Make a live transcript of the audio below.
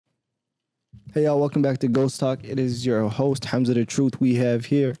Hey y'all, welcome back to Ghost Talk. It is your host Hamza the Truth. We have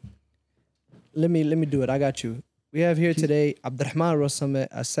here. Let me do it. I got you. We have here today Abdurrahman Rosame,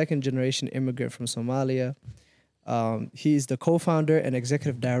 a second-generation immigrant from Somalia. He's the co-founder and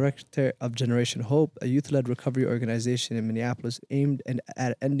executive director of Generation Hope, a youth-led recovery organization in Minneapolis aimed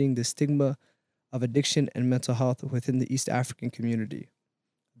at ending the stigma of addiction and mental health within the East African community.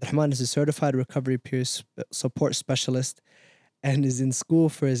 Abdurrahman is a certified recovery peer support specialist and is in school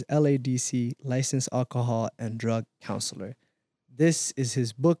for his LADC, licensed alcohol and drug counselor. This is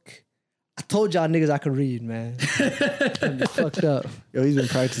his book. I told y'all niggas I could read, man. I'm fucked up. Yo, he's been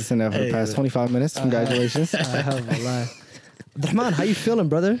practicing that for the past 25 minutes. Congratulations. I have a lie. Abdurrahman, how you feeling,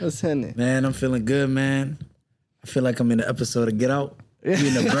 brother? What's happening? Man, I'm feeling good, man. I feel like I'm in the episode of Get Out. We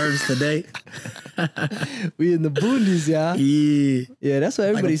in the birds today. We in the boonies, yeah. Yeah, that's what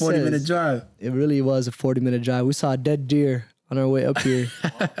everybody like a 40-minute says. drive. It really was a 40-minute drive. We saw a dead deer on our way up here.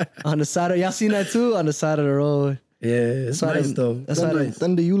 On the side of, y'all seen that too? On the side of the road. Yeah, it's nice though. That's why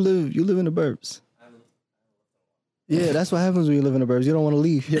Thunder, you live in the burbs. Yeah, that's what happens when you live in the burbs. You don't want to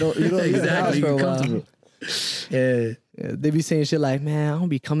leave. You don't leave the house Exactly. for a You're while. comfortable. Yeah. Yeah, they be saying shit like, man, I don't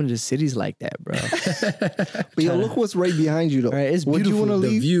be coming to cities like that, bro. But yo, look what's right behind you though. Right, it's Would you beautiful. want to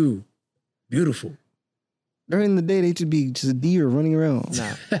The leave? view. Beautiful. During the day, they should be just a deer running around.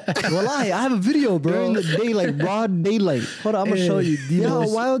 Nah. Wallahi, I have a video, bro. During the day, like broad daylight. Hold on, I'm gonna show you You know how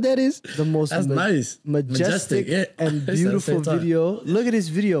wild that is? the most That's nice. majestic yeah. and It's at the beautiful same time. video. Look at this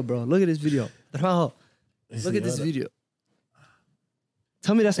video, bro. Look at this video. Look at this video.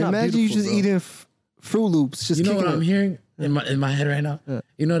 Tell me that's not Imagine beautiful, you just bro. eating Fruit Loops. Just You know kicking what I'm it. hearing in my head right now?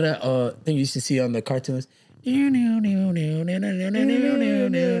 You know that thing you used to see on the cartoons? You They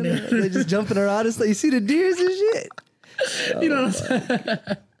just jumping around and stuff. You see the deers and shit. know what I'm saying?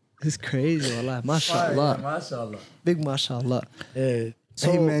 It's crazy, wallah. Mashallah. Mashallah. Big mashallah. Yeah.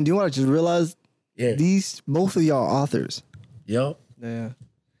 Hey man, do you want to just realize Yeah. both of y'all authors? Yo. Yeah.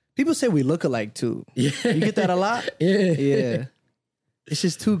 People say we look alike too. Yeah. You get that a lot? Yeah. Yeah. It's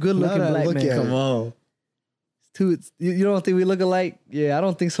just two good looking Now that I black look men. at it. Come on. You don't think we look alike? Yeah, I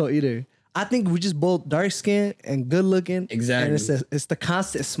don't think so either. I think we just both dark skinned and good looking. Exactly. And it's the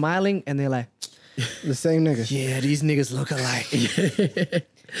constant smiling, and they're like, The same nigga. yeah, these niggas look alike.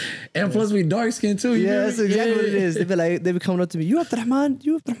 And plus we dark skinned too. You Yeah, know? that's exactly what it is. They be coming up to me. You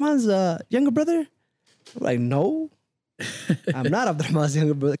Abdurrahman's younger brother? I'm like, no. I'm not Abdurrahman's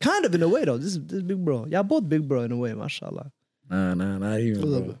younger brother. Kind of in a way though. This big bro. Y'all both big bro in a way, mashallah. Nah, not even,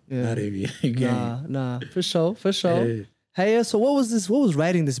 bro. Yeah. Not even. You can't. Nah, for sure. Yeah. Hey, so what was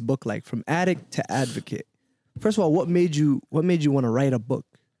writing this book like from addict to advocate? First of all, what made you want to write a book?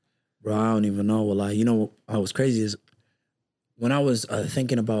 Bro, I don't even know. Well, you know what was crazy is when I was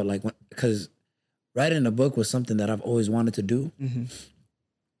thinking about because writing a book was something that I've always wanted to do. Mm-hmm.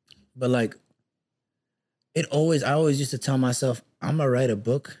 But like, I always used to tell myself, I'm gonna write a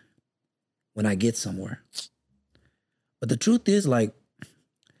book when I get somewhere. But the truth is, like,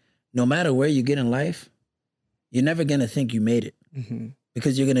 no matter where you get in life, you're never gonna think you made it Mm-hmm.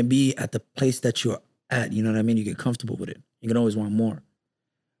 because you're gonna be at the place that you're at. You know what I mean? You get comfortable with it. You can always want more.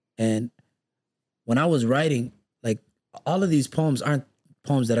 And when I was writing, like, all of these poems aren't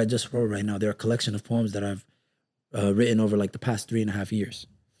poems that I just wrote right now. They're a collection of poems that I've written over like the past 3.5 years.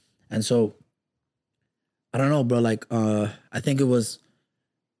 And so, I don't know, bro. Like, I think it was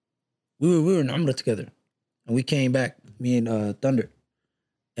we were in Umrah together, and we came back, me and Thunder,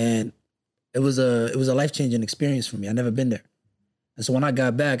 and it was a life-changing experience for me. I never been there, and so when I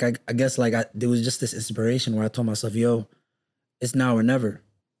got back, I guess there was just this inspiration where I told myself, "Yo, it's now or never.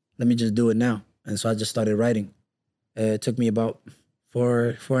 Let me just do it now." And so I just started writing. It took me about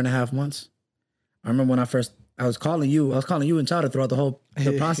 4.5 months. I remember when I was calling you and Chowder throughout the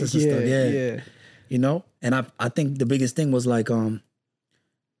process and stuff. Yeah. You know? And I think the biggest thing was like, I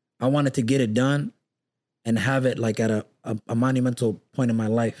wanted to get it done and have it like at a monumental point in my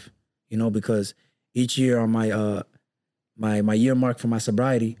life, you know, because each year on my my year mark for my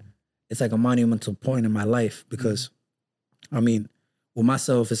sobriety, it's like a monumental point in my life because, I mean, with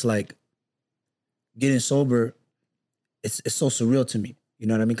myself, it's like getting sober, it's so surreal to me, you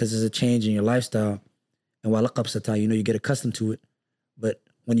know what I mean? Because there's a change in your lifestyle and you know, you get accustomed to it. But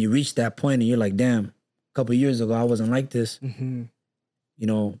when you reach that point and you're like, damn, a couple of years ago, I wasn't like this, Mm-hmm. you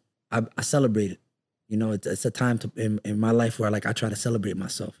know, I celebrate it. You know, it's a time in my life where like I try to celebrate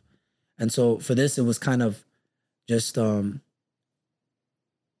myself. And so for this, it was kind of just turning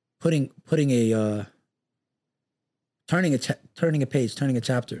a page, turning a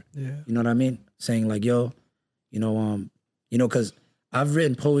chapter. Yeah. You know what I mean? Saying like, yo, because I've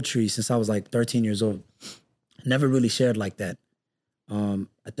written poetry since I was like 13 years old. Never really shared like that.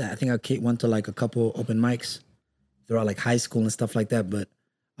 I think I went to like a couple open mics throughout like high school and stuff like that, but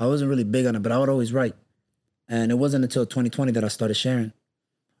I wasn't really big on it, but I would always write. And it wasn't until 2020 that I started sharing.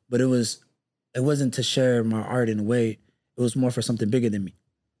 But it wasn't to share my art in a way, it was more for something bigger than me.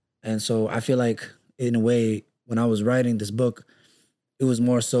 And so I feel like in a way, when I was writing this book, it was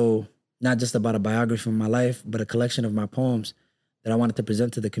more so not just about a biography of my life, but a collection of my poems that I wanted to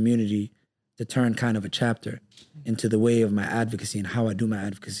present to the community to turn kind of a chapter into the way of my advocacy and how I do my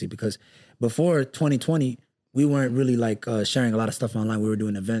advocacy. Because before 2020, we weren't really like sharing a lot of stuff online. We were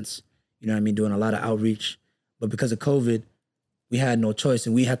doing events, you know what I mean, doing a lot of outreach. But because of COVID, we had no choice,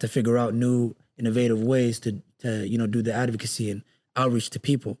 and we had to figure out new, innovative ways to do the advocacy and outreach to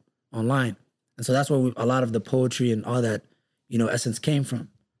people online. And so that's where a lot of the poetry and all that, essence came from,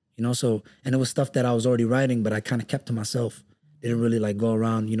 So, and it was stuff that I was already writing, but I kind of kept to myself. Didn't really like go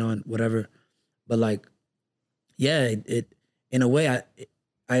around, and whatever. But like, yeah, it in a way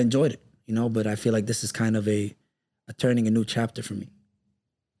I enjoyed it, but I feel like this is kind of a turning a new chapter for me.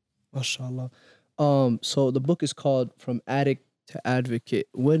 MashaAllah. So the book is called From Addict to Advocate.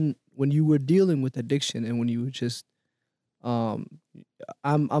 When you were dealing with addiction and when you were just,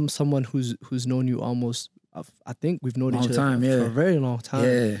 I'm someone who's known you almost, I think we've known each other for a very long time.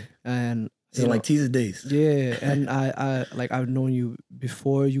 Yeah. And so like teaser days. Yeah. And I've known you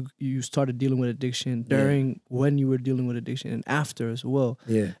before you started dealing with addiction, during when you were dealing with addiction, and after as well.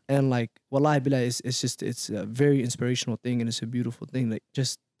 Yeah. And like, wallahi billah, it's a very inspirational thing, and it's a beautiful thing, like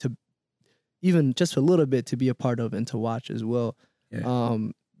just to even just a little bit to be a part of and to watch as well. Yeah.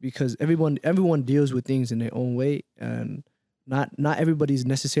 Because everyone deals with things in their own way, and not everybody's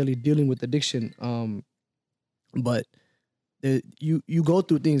necessarily dealing with addiction. But you go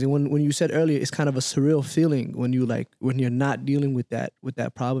through things, and when you said earlier, it's kind of a surreal feeling when you're not dealing with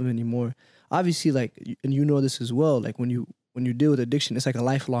that problem anymore. Obviously, like, and you know this as well, like when you deal with addiction, it's like a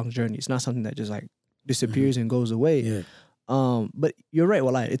lifelong journey. It's not something that just like disappears and goes away. Yeah. But you're right,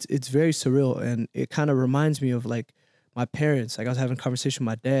 well, it's very surreal, and it kind of reminds me of like my parents. Like, I was having a conversation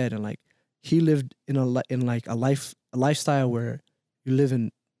with my dad, and like he lived in a lifestyle where you live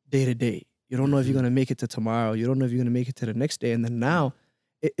in day to day. You don't know if you're gonna make it to tomorrow. You don't know if you're gonna make it to the next day. And then now,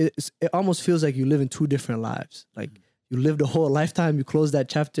 it almost feels like you live in two different lives. Like, you lived a whole lifetime, you close that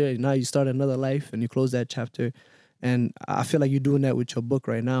chapter, and now you start another life, and you close that chapter. And I feel like you're doing that with your book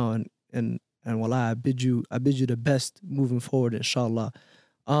right now. And wallah, I bid you the best moving forward, inshallah.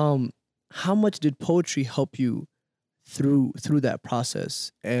 How much did poetry help you through that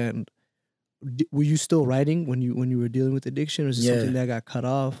process? And were you still writing when you were dealing with addiction, or is it something that got cut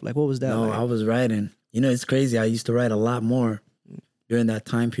off? Like, what was that? No, like? I was writing. It's crazy. I used to write a lot more during that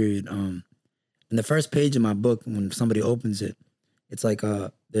time period. In the first page of my book, when somebody opens it, it's like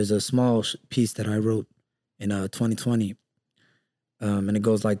there's a small piece that I wrote in 2020. And it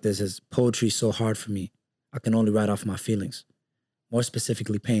goes like this: "Is poetry so hard for me? I can only write off my feelings, more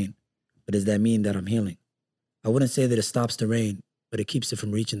specifically pain. But does that mean that I'm healing? I wouldn't say that it stops the rain, but it keeps it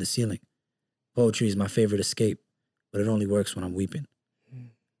from reaching the ceiling. Poetry is my favorite escape, but it only works when I'm weeping."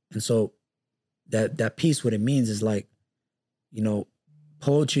 And so that piece, what it means is like,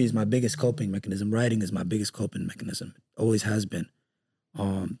 poetry is my biggest coping mechanism. Writing is my biggest coping mechanism. It always has been.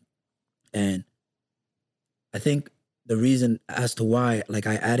 And I think the reason as to why, like,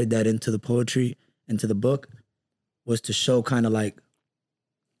 I added that into the poetry, into the book, was to show kind of like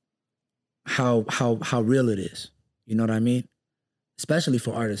how real it is. You know what I mean? Especially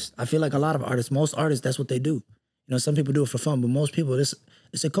for artists. I feel like a lot of artists, most artists, that's what they do. Some people do it for fun, but most people,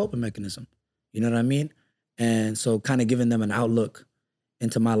 it's a coping mechanism. You know what I mean? And so kind of giving them an outlook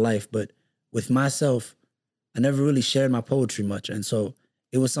into my life. But with myself, I never really shared my poetry much. And so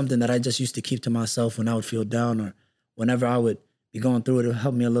it was something that I just used to keep to myself when I would feel down, or whenever I would be going through it. It would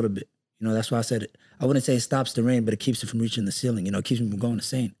help me a little bit. That's why I said it. I wouldn't say it stops the rain, but it keeps it from reaching the ceiling. It keeps me from going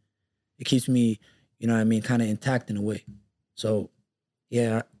insane. It keeps me, kind of intact in a way. So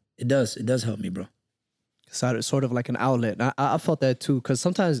yeah, it does. It does help me, bro. It's sort of like an outlet. I felt that too, because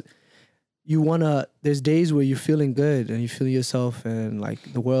sometimes there's days where you're feeling good and you feel yourself, and like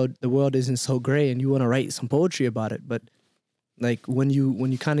the world isn't so great, and you want to write some poetry about it. But like when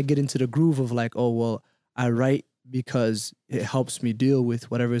you kind of get into the groove of like, oh, well, I write because it helps me deal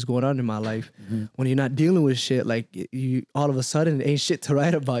with whatever is going on in my life. Mm-hmm. When you're not dealing with shit, like you all of a sudden it ain't shit to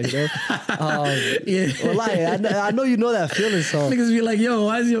write about, Yeah. Well, I know you know that feeling. So niggas be like, yo,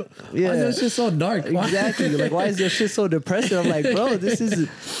 why is your shit so dark? Exactly. Like, why is your shit so depressing? I'm like, bro, this is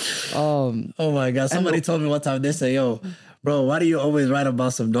oh my God. Somebody told me one time, they say, yo, bro, why do you always write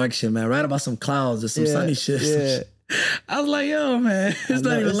about some dark shit, man? Write about some clouds or some sunny shit. Yeah. I was like, yo, man, it's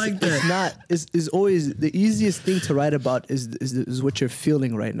not even like that. It's not. It's always the easiest thing to write about is what you're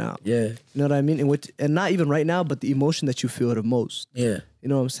feeling right now. Yeah, You know what I mean? And not even right now, but the emotion that you feel the most. yeah, You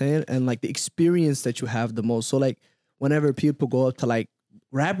know what I'm saying? And like the experience that you have the most. So like whenever people go up to like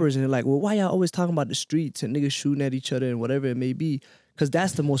rappers and they're like, well, why y'all always talking about the streets and niggas shooting at each other and whatever it may be? Because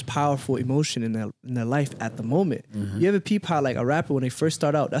that's the most powerful emotion in their life at the moment. You ever peep how like a rapper when they first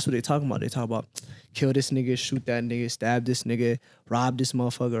start out, that's what they talking about. They talk about kill this nigga, shoot that nigga, stab this nigga, rob this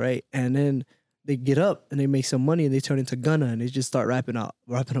motherfucker, right? And then they get up and they make some money and they turn into Gunna and they just start rapping about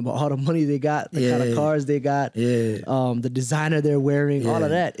all the money they got, the kind of cars they got, the designer they're wearing, all of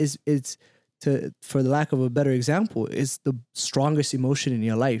that. It's for the lack of a better example, it's the strongest emotion in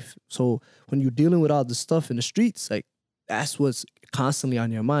your life. So when you're dealing with all the stuff in the streets, like that's what's constantly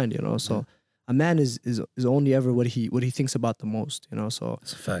on your mind, you know. So a man is only ever what he thinks about the most, you know. So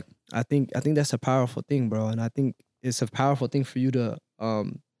that's a fact. I think that's a powerful thing, bro, and I think it's a powerful thing for you to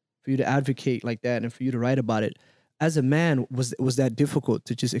advocate like that and for you to write about it. As a man, was that difficult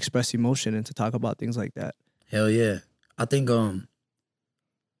to just express emotion and to talk about things like that? Hell yeah. I think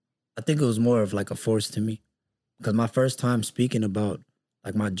it was more of like a force to me, because my first time speaking about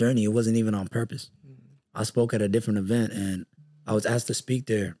like my journey, it wasn't even on purpose. I spoke at a different event and I was asked to speak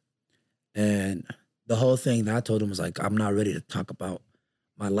there, and the whole thing that I told him was like, I'm not ready to talk about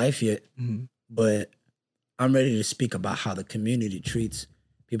my life yet, but I'm ready to speak about how the community treats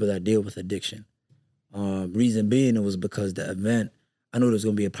people that deal with addiction. Reason being, it was because the event, I knew there was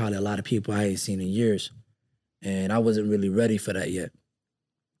gonna be probably a lot of people I ain't seen in years, and I wasn't really ready for that yet.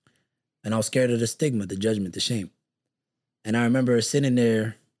 And I was scared of the stigma, the judgment, the shame. And I remember sitting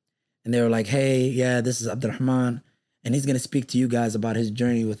there and they were like, hey, yeah, this is Abdurrahman, and he's gonna speak to you guys about his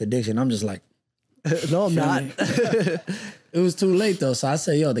journey with addiction. I'm just like, no, I'm not. It was too late though. So I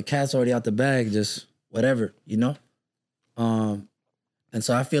said, yo, the cat's already out the bag, just whatever, you know? And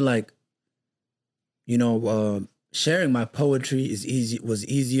so I feel like, you know, sharing my poetry was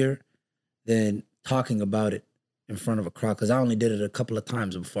easier than talking about it in front of a crowd, because I only did it a couple of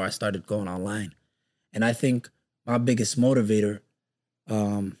times before I started going online. And I think my biggest motivator,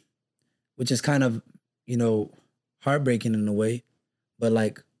 which is kind of, you know, heartbreaking in a way, but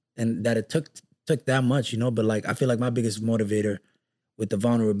like, and that it took that much, you know, but like, I feel like my biggest motivator with the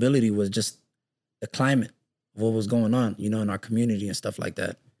vulnerability was just the climate of what was going on, you know, in our community and stuff like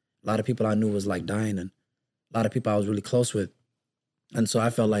that. A lot of people I knew was like dying, and a lot of people I was really close with. And so I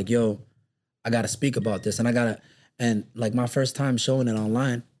felt like, yo, I got to speak about this, and like my first time showing it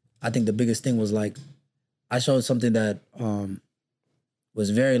online, I think the biggest thing was like, I showed something that was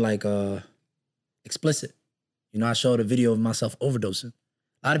very like explicit. You know, I showed a video of myself overdosing.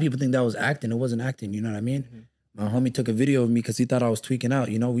 A lot of people think that was acting. It wasn't acting, you know what I mean? My homie took a video of me because he thought I was tweaking out.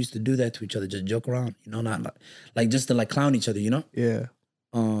 You know, we used to do that to each other, just joke around, you know, not like just to like clown each other, you know? Yeah.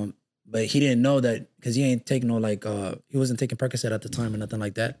 But he didn't know that, because he ain't taking no like, he wasn't taking Percocet at the time or nothing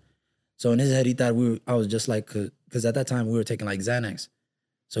like that. So in his head, he thought I was just like, because at that time we were taking like Xanax.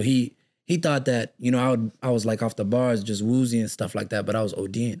 So he thought that, you know, I was like off the bars, just woozy and stuff like that, but I was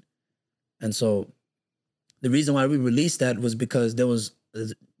ODing. And so the reason why we released that was because that was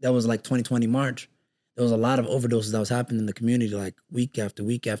like 2020 March. There was a lot of overdoses that was happening in the community, like week after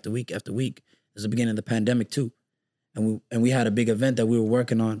week after week after week. It was the beginning of the pandemic too. And we had a big event that we were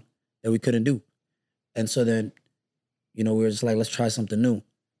working on that we couldn't do. And so then, you know, we were just like, let's try something new.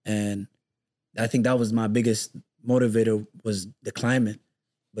 And I think that was my biggest motivator, was the climate.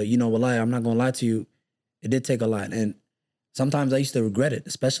 But you know, wallahi, I'm not gonna lie to you, it did take a lot. And sometimes I used to regret it,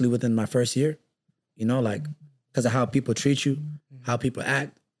 especially within my first year, you know, like because of how people treat you, how people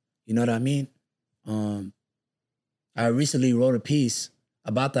act, you know what I mean? I recently wrote a piece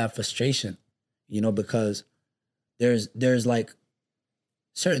about that frustration, you know, because there's like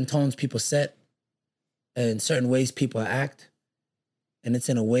certain tones people set and certain ways people act, and it's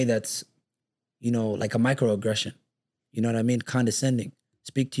in a way that's, you know, like a microaggression, you know what I mean? Condescending,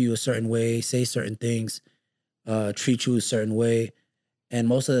 speak to you a certain way, say certain things, treat you a certain way. And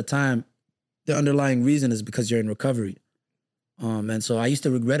most of the time, the underlying reason is because you're in recovery. And so I used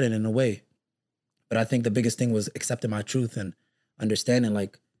to regret it in a way. But I think the biggest thing was accepting my truth and understanding,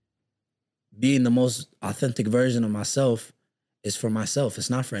 like, being the most authentic version of myself is for myself. It's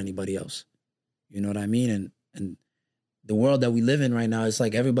not for anybody else. You know what I mean? And the world that we live in right now, it's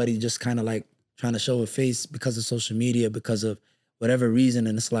like everybody just kind of like trying to show a face because of social media, because of whatever reason.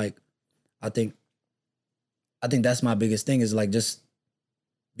 And it's like, I think that's my biggest thing, is like just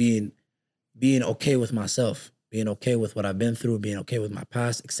being okay with myself, being okay with what I've been through, being okay with my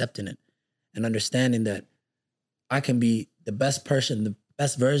past, accepting it, and understanding that I can be the best person, the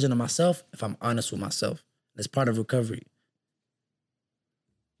best version of myself if I'm honest with myself. It's part of recovery.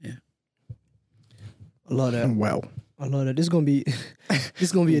 I love that. Wow. I love that. This is gonna be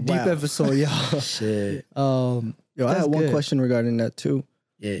a deep Wow. episode, y'all. Shit. Yo, I That's had one good. question regarding that too.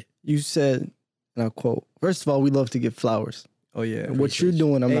 Yeah. You said, and I quote, "First of all, we love to give flowers." Oh yeah. And what you're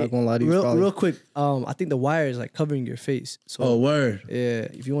doing, I'm Hey, not gonna lie to you. Real quick. I think the wire is like covering your face. So Oh, word. yeah,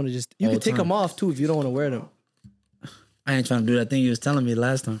 if you want to you All can take time. them off too if you don't want to wear them. I ain't trying to do that thing you was telling me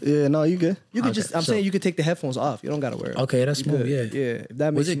last time. Yeah, no, you good. You could Okay, just. I'm so- saying you could take the headphones off. You don't gotta wear them. Okay, that's You smooth. good. Yeah. Yeah. If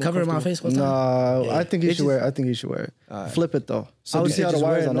that makes Was you it more covering my comfortable. face? What's that? Nah, Yeah. I think you It's should just- wear it. I think you should wear it. Alright. Flip it though. So I do would you see say how the just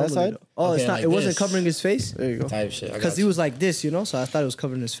wear wires it on that normally, side? though. Oh, Okay, it's not. like It wasn't this. covering his face There you go. Type shit. because he was like this, So I thought it was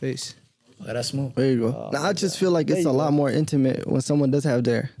covering his face. Okay, that's smooth. There you go. Now I just feel like There it's you a lot go. more intimate when someone does have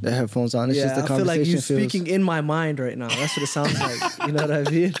their headphones on. It's just the I feel like conversation you speaking in my mind right now. That's what it sounds like. You know what I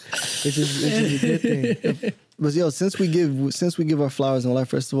mean? Which is a good thing. But yo, since we give our flowers in life,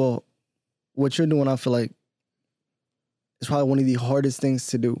 first of all, what you're doing, I feel like is probably one of the hardest things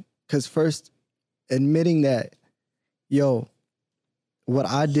to do. Because first, admitting that, yo, what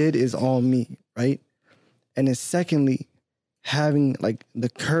I did is on me, right? And then secondly, having like the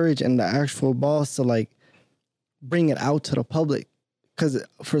courage and the actual balls to like bring it out to the public. Because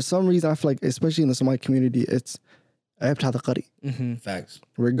for some reason, I feel like, especially in the Somali community, it's Facts.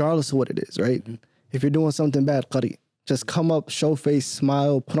 regardless of what it is, right? If you're doing something bad, qari, just come up, show face,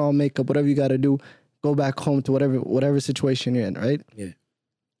 smile, put on makeup, whatever you got to do, go back home to whatever situation you're in, right? Yeah.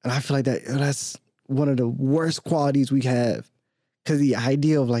 And I feel like that's one of the worst qualities we have. Because the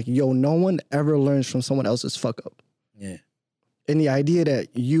idea of like, yo, no one ever learns from someone else's fuck up. Yeah. And the idea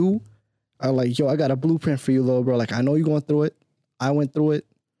that you are like, yo, I got a blueprint for you, little bro. Like, I know you're going through it. I went through it.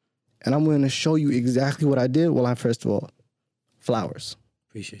 And I'm going to show you exactly what I did. Well, I first of all, flowers.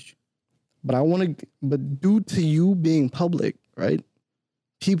 Appreciate you. But due to you being public, right?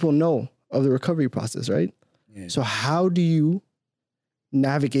 People know of the recovery process, right? Yeah. So how do you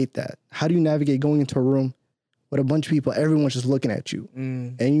navigate that? How do you navigate going into a room with a bunch of people, everyone's just looking at you,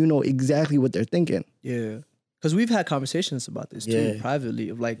 and you know exactly what they're thinking? Yeah. Because we've had conversations about this too, Yeah. privately,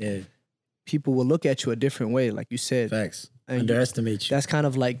 of like Yeah. people will look at you a different way, like you said. Facts. And you- Underestimate you. That's kind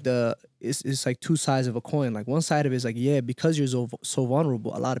of like it's like two sides of a coin. Like one side of it is like, yeah, because you're so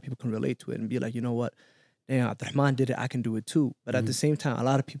vulnerable, a lot of people can relate to it and be like, you know what, damn, Abdurrahman did it, I can do it too. But at the same time, a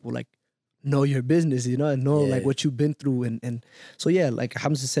lot of people like know your business, and know like Yeah. what you've been through, and so yeah, like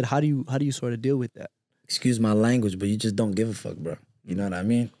Hamza said, how do you sort of deal with that? Excuse my language, but you just don't give a fuck, bro. You know what I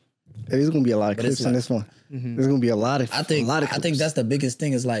mean? There's gonna be a lot of But it's clips on like- this one. There's gonna be a lot of I think clips. that's the biggest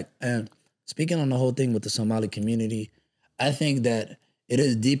thing is like, speaking on the whole thing with the Somali community, I think that it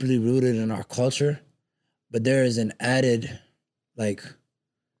is deeply rooted in our culture, but there is an added like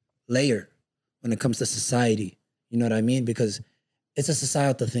layer when it comes to society. You know what I mean? Because it's a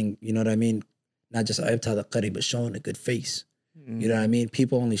societal thing. You know what I mean? Not just Aibta the Qari, but showing a good face. You know what I mean?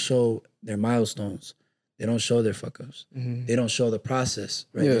 People only show their milestones. They don't show their fuck ups. They don't show the process,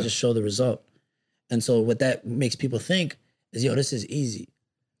 right? Yeah. They just show the result. And so what that makes people think is, yo, this is easy.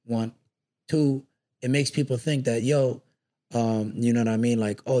 One. Two, it makes people think that, yo, you know what I mean?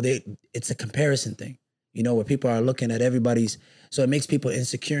 Like, oh, it's a comparison thing, where people are looking at everybody's. So it makes people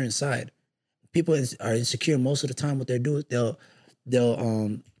insecure inside. People are insecure most of the time. What they're doing, they'll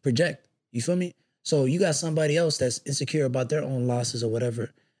project. You feel me? So you got somebody else that's insecure about their own losses or whatever,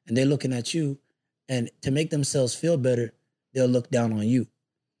 and they're looking at you, and to make themselves feel better, they'll look down on you.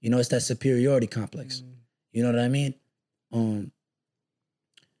 It's that superiority complex. You know what I mean? And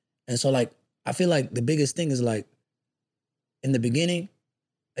so like, I feel like the biggest thing is like, in the beginning,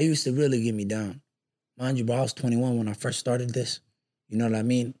 it used to really get me down. Mind you, bro, I was 21 when I first started this. You know what I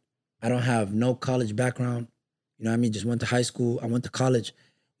mean? I don't have no college background. You know what I mean? Just went to high school. I went to college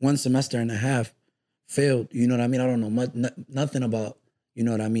 1 semester and a half, failed. You know what I mean? I don't know nothing about, you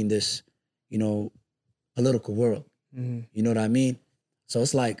know what I mean, this, political world. You know what I mean? So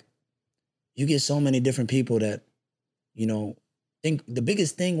it's like, you get so many different people that, think the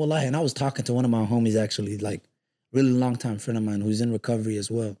biggest thing, wallahi, and I was talking to one of my homies actually, like really long time friend of mine who's in recovery as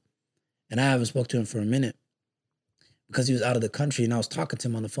well. And I haven't spoke to him for a minute because he was out of the country, and I was talking to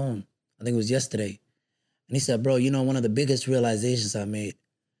him on the phone. I think it was yesterday. And he said, bro, one of the biggest realizations I made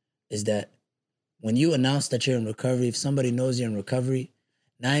is that when you announce that you're in recovery, if somebody knows you're in recovery,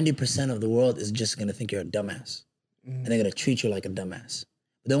 90% of the world is just going to think you're a dumbass. And they're going to treat you like a dumbass.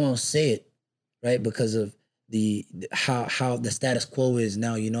 But they won't say it, right? Because of how the status quo is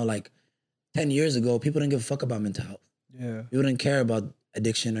now, like 10 years ago, people didn't give a fuck about mental health. Yeah. People didn't care about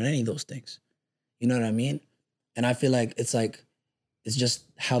addiction or any of those things. You know what I mean? And I feel like it's just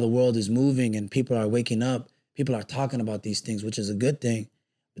how the world is moving, and people are waking up. People are talking about these things, which is a good thing.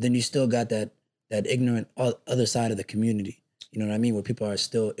 But then you still got that that ignorant other side of the community. You know what I mean? Where people are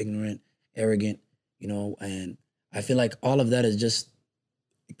still ignorant, arrogant, you know, and I feel like all of that is just,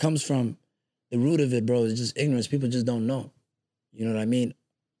 it comes from the root of it, bro. It's just ignorance. People just don't know. You know what I mean?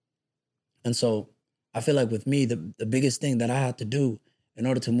 And so I feel like with me, the biggest thing that I had to do in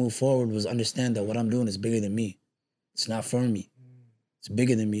order to move forward was understand that what I'm doing is bigger than me. It's not for me. It's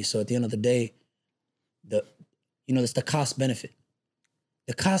bigger than me. So at the end of the day, it's the cost benefit.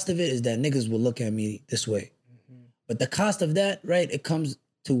 The cost of it is that niggas will look at me this way. But the cost of that, right, it comes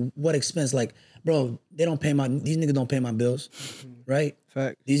to what expense? Like, bro, these niggas don't pay my bills, right?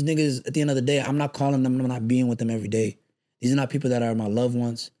 Fact. These niggas, at the end of the day, I'm not calling them, I'm not being with them every day. These are not people that are my loved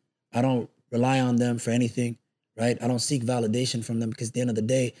ones. I don't rely on them for anything, right? I don't seek validation from them because at the end of the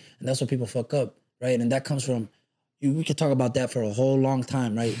day, and that's what people fuck up, right? And that comes from, we could talk about that for a whole long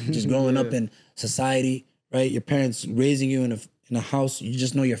time, right? Just growing up in society, right? Your parents raising you in a house, you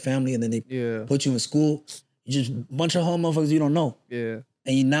just know your family, and then they put you in school. You just a bunch of home motherfuckers you don't know. Yeah.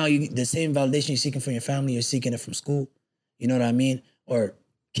 And now the same validation you're seeking from your family, you're seeking it from school. You know what I mean? Or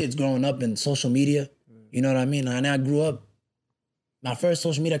kids growing up in social media. You know what I mean? And I grew up, my first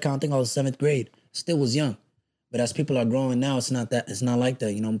social media account, I think I was 7th grade. Still was young. But as people are growing now, it's not like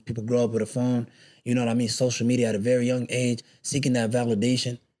that. You know, people grow up with a phone, you know what I mean? Social media at a very young age, seeking that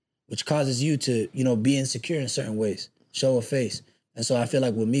validation, which causes you to, you know, be insecure in certain ways, show a face. And so I feel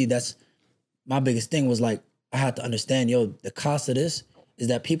like with me, that's my biggest thing was like, I had to understand, the cost of this is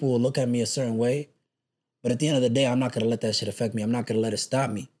that people will look at me a certain way. But at the end of the day, I'm not going to let that shit affect me. I'm not going to let it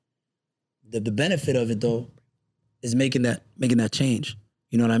stop me. The benefit of it, though, is making that change.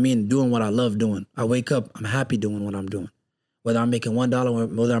 You know what I mean? Doing what I love doing. I wake up, I'm happy doing what I'm doing. Whether I'm making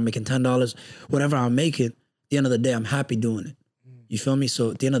 $1, whether I'm making $10, whatever I'm making, at the end of the day, I'm happy doing it. You feel me?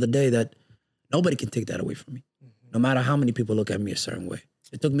 So at the end of the day, that nobody can take that away from me. No matter how many people look at me a certain way.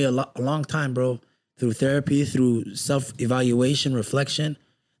 It took me a long time, bro, through therapy, through self-evaluation, reflection,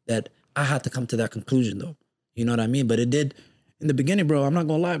 that I had to come to that conclusion, though. You know what I mean? But it did, in the beginning, bro, I'm not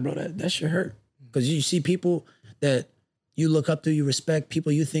gonna lie, bro, that shit hurt. Because you see people that you look up to, you respect,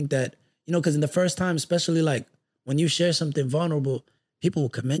 people you think that, you know, because in the first time, especially like when you share something vulnerable, people will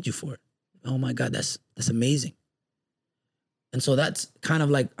commend you for it. Oh my God, that's amazing. And so that's kind of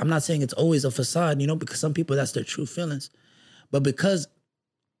like, I'm not saying it's always a facade, you know, because some people, that's their true feelings. But because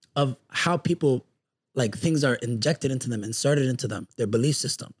of how people, like things are injected into them, inserted into them, their belief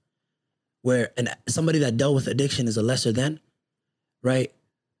system, where somebody that dealt with addiction is a lesser than, right?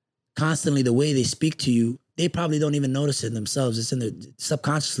 Constantly the way they speak to you, they probably don't even notice it themselves. It's in their,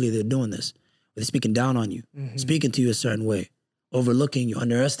 subconsciously they're doing this. They're speaking down on you, speaking to you a certain way, overlooking you,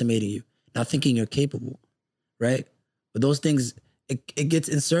 underestimating you, not thinking you're capable, right? But those things, it gets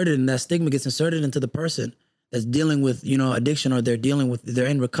inserted, and that stigma gets inserted into the person that's dealing with, you know, addiction, or they're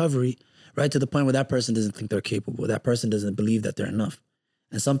in recovery, right? To the point where that person doesn't think they're capable. That person doesn't believe that they're enough.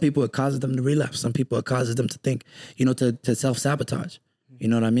 And some people, it causes them to relapse. Some people, it causes them to think, you know, to self-sabotage. You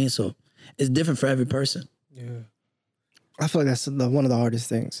know what I mean? So it's different for every person. Yeah. I feel like that's one of the hardest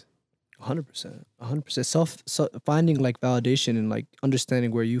things. 100%. 100%. Finding like validation and like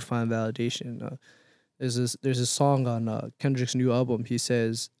understanding where you find validation. There's a song on Kendrick's new album. He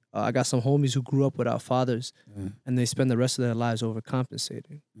says, I got some homies who grew up without fathers and they spend the rest of their lives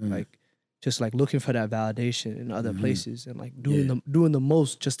overcompensating. Like just like looking for that validation in other places and like doing the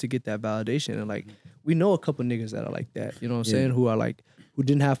most just to get that validation. And like we know a couple niggas that are like that, you know what I'm saying, who are like, who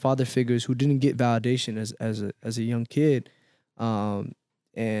didn't have father figures, who didn't get validation as a young kid. And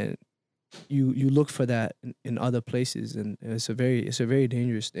you look for that in other places, and it's a very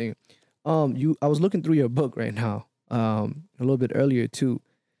dangerous thing. I was looking through your book right now, a little bit earlier too.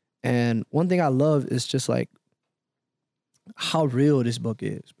 And one thing I love is just like how real this book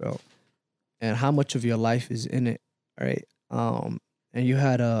is, bro. And how much of your life is in it, right? And you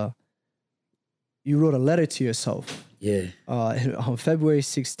wrote a letter to yourself. Yeah. On February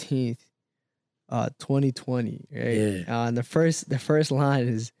 16th, 2020, right? Yeah. And the first line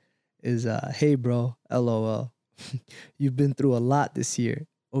is hey bro, LOL. You've been through a lot this year,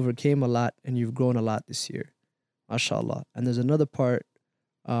 overcame a lot, and you've grown a lot this year. MashaAllah. And there's another part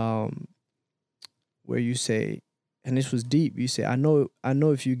where you say, and this was deep, you say, I know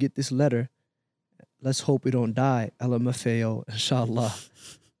if you get this letter, let's hope we don't die. LMFAO, inshallah.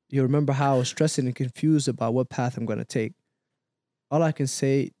 You remember how I was stressing and confused about what path I'm going to take. All I can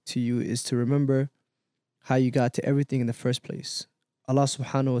say to you is to remember how you got to everything in the first place. Allah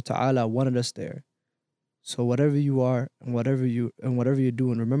subhanahu wa ta'ala wanted us there. So whatever you are and whatever you're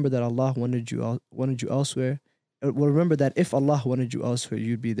doing, remember that Allah wanted you elsewhere. Well, remember that if Allah wanted you elsewhere,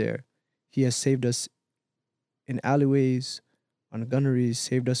 you'd be there. He has saved us in alleyways, on gunnery,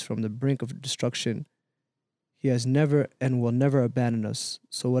 saved us from the brink of destruction. He has never and will never abandon us.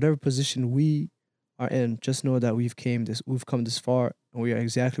 So whatever position we are in, just know that we've come this far, and we are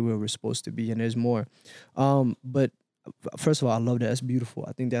exactly where we're supposed to be. And there's more. But first of all, I love that. That's beautiful.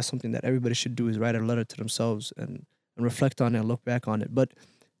 I think that's something that everybody should do, is write a letter to themselves and reflect on it and look back on it. But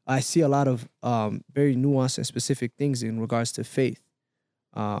I see a lot of very nuanced and specific things in regards to faith.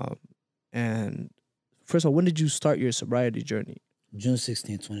 And first of all, when did you start your sobriety journey? June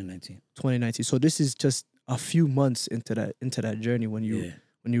 16, 2019. 2019. So this is just a few months into that journey when you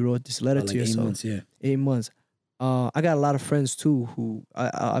wrote this letter to yourself. 8 months, yeah. 8 months. I got a lot of friends too who,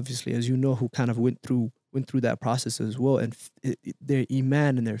 obviously, as you know, who kind of went through that process as well, and their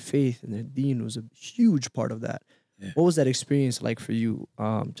iman and their faith and their deen was a huge part of that. Yeah. What was that experience like for you?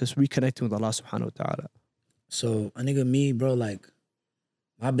 Just reconnecting with Allah Subhanahu wa Taala. So, a nigga, me, bro, like,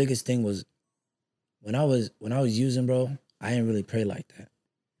 my biggest thing was when I was using, bro, I didn't really pray like that.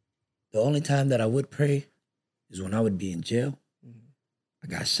 The only time that I would pray is when I would be in jail. I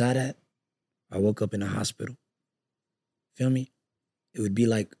got shot at. I woke up in a hospital. Feel me? It would be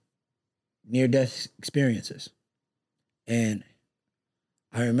like near-death experiences. And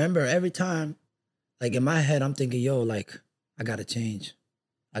I remember every time, like in my head, I'm thinking, yo, like, I gotta change.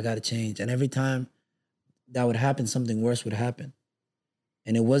 I gotta change. And every time that would happen, something worse would happen.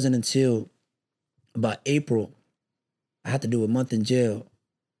 And it wasn't until about April, I had to do a month in jail.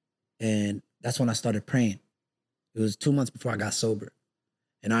 And that's when I started praying. It was 2 months before I got sober.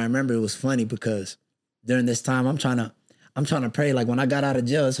 And I remember it was funny because during this time, I'm trying to pray. Like when I got out of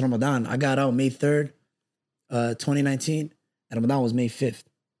jail, it's Ramadan. I got out May 3rd, 2019, and Ramadan was May 5th.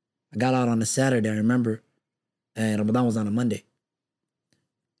 I got out on a Saturday, I remember, and Ramadan was on a Monday.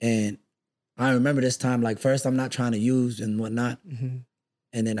 And I remember this time, like first I'm not trying to use and whatnot. Mm-hmm.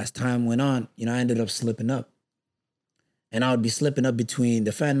 And then as time went on, you know, I ended up slipping up. And I would be slipping up between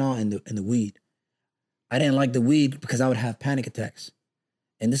the fentanyl and the weed. I didn't like the weed because I would have panic attacks.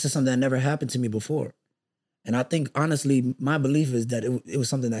 And this is something that never happened to me before. And I think, honestly, my belief is that it was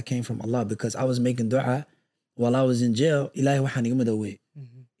something that came from Allah, because I was making dua while I was in jail. Ilahi wahan yumad away.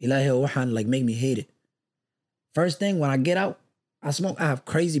 Ilahi wahan, like, make me hate it. First thing, when I get out, I have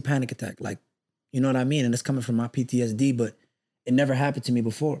crazy panic attack. Like, you know what I mean? And it's coming from my PTSD, but it never happened to me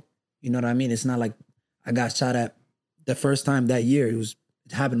before. You know what I mean? It's not like I got shot at the first time that year. It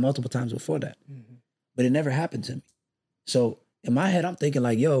happened multiple times before that. Mm-hmm. But it never happened to me. So in my head, I'm thinking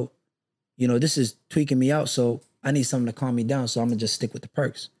like, yo, you know, this is tweaking me out, so I need something to calm me down, so I'm going to just stick with the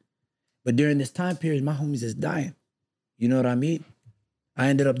perks. But during this time period, my homies is dying. You know what I mean? I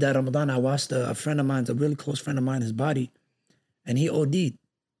ended up that Ramadan, I watched a friend of mine, a really close friend of mine, his body, and he OD'd.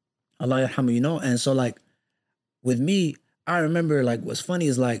 Allah yarhamu, you know? And so like, with me, I remember like, what's funny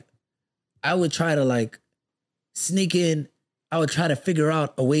is like, I would try to like sneak in, I would try to figure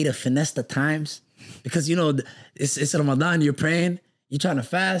out a way to finesse the times, because you know, it's Ramadan, you're praying, you're trying to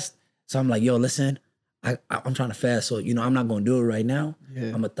fast. So I'm like, yo, listen, I'm trying to fast. So, you know, I'm not going to do it right now. Yeah.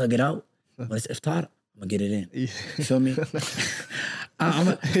 I'm going to thug it out. When it's iftar, I'm going to get it in. Yeah. You feel me?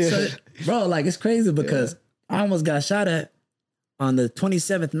 So, bro, like, it's crazy because I almost got shot at on the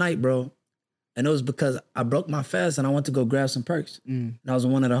 27th night, bro. And it was because I broke my fast and I went to go grab some perks. And I was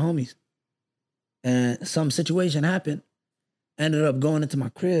with one of the homies. And some situation happened. I ended up going into my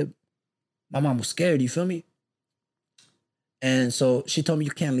crib. My mom was scared, you feel me? And so she told me,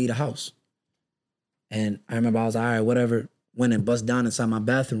 you can't leave the house. And I remember I was like, all right, whatever. Went and bust down inside my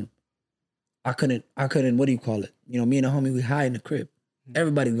bathroom. I couldn't, what do you call it? You know, me and the homie, we hide in the crib.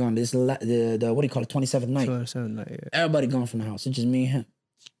 Everybody gone. This the what do you call it, 27th night? 27th night, yeah. Everybody gone from the house. It's just me and him.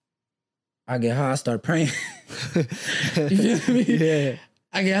 I get high, I start praying. You feel me? Yeah.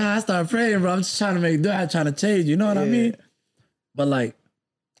 I get high, I start praying, bro. I'm just trying to make dua, trying to change. You know what I mean? But like,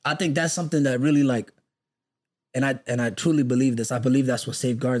 I think that's something that really like, and I truly believe this. I believe that's what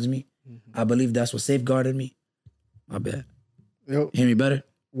safeguards me. Mm-hmm. I believe that's what safeguarded me. My bad. Yep. Hear me better?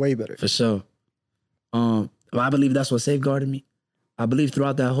 Way better. For sure. I believe that's what safeguarded me. I believe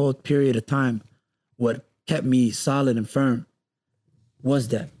throughout that whole period of time, what kept me solid and firm was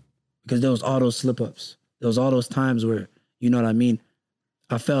that. Because there was all those slip-ups. There was all those times where, you know what I mean?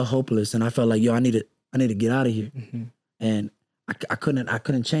 I felt hopeless and I felt like, yo, I need to get out of here. Mm-hmm. And I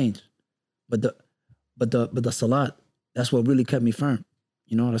couldn't change. But the salat, that's what really kept me firm.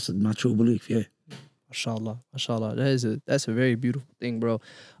 You know, that's my true belief, yeah. Mashallah. That's a very beautiful thing, bro.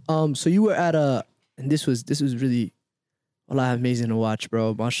 So you were at and this was really amazing to watch,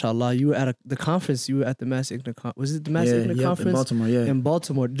 bro. Mashallah. You were at the conference. You were at the Mass Igna conference. Was it the Mass Igna conference? In Baltimore, yeah. In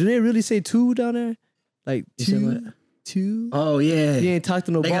Baltimore. Did they really say 2 down there? Like 2? two. Oh yeah. You ain't talked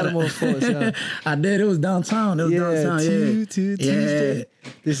to no They gotta- Baltimore folks. Yeah. I did. It was downtown. It was downtown. Yeah. Tuesday.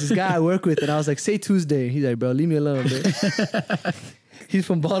 This is guy I work with, and I was like, say Tuesday. He's like, bro, leave me alone, bro. He's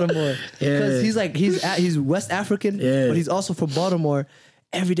from Baltimore. Because he's West African, but he's also from Baltimore.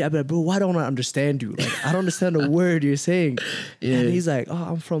 Every day I'd be like, bro, why don't I understand you? Like, I don't understand the word you're saying. And he's like, oh,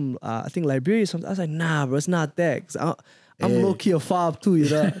 I'm from, I think Liberia or something. I was like, nah, bro, it's not that. 'Cause I'm low-key a 5'2", you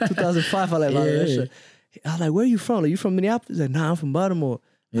know? 2005, I like that shit. I was like, where are you from? Like, you from Minneapolis? He's like, nah, I'm from Baltimore.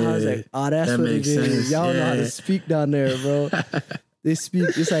 I was like, oh, that's that what it makes is. sense. Y'all know how to speak down there, bro. They speak,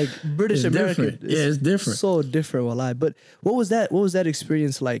 it's like British It's American. different. Yeah, it's different. So different, wallah. But what was that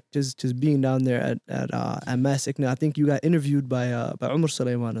experience like? Just being down there at Mass ICNA? I think you got interviewed by Umar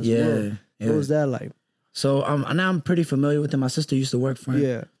Sulaiman as well. What was that like? So now I'm pretty familiar with him. My sister used to work for him.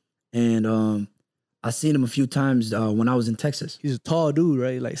 Yeah. And I seen him a few times when I was in Texas. He's a tall dude,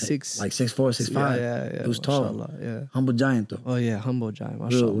 right? Like 6'4", 6'5". Yeah. He was tall. Mashallah, yeah. Humble giant though. Oh yeah, humble giant.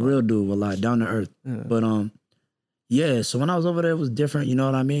 Mashallah. Real dude, wallah, down to earth. Yeah. But yeah, so when I was over there, it was different, you know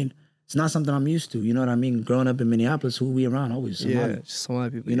what I mean? It's not something I'm used to, you know what I mean? Growing up in Minneapolis, who we around always Somali. Yeah, just Somali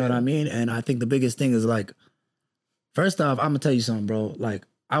people. You know what I mean? And I think the biggest thing is like, first off, I'm gonna tell you something, bro. Like,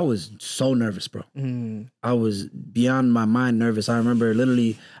 I was so nervous, bro. I was beyond my mind nervous. I remember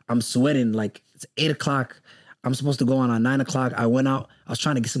literally, I'm sweating, like it's 8 o'clock. I'm supposed to go on at 9 o'clock. I went out, I was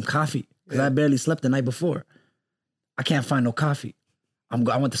trying to get some coffee because I barely slept the night before. I can't find no coffee. I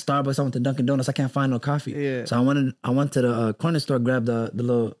went to Starbucks, I went to Dunkin' Donuts, I can't find no coffee. Yeah. So I went to the corner store, grabbed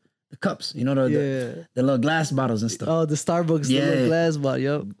the cups, you know, the little glass bottles and stuff. Oh, the Starbucks, the little glass bottle,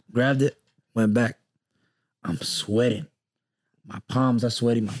 yep. Grabbed it, went back. I'm sweating. My palms are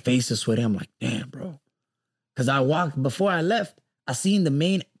sweaty, my face is sweaty. I'm like, damn, bro. Because before I left, I seen the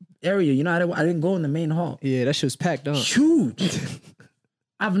main area. You know, I didn't go in the main hall. Yeah, that shit was packed, huh? Huge.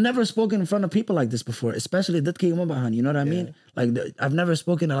 I've never spoken in front of people like this before, especially Datki Umabahan. You know what I mean? Like, I've never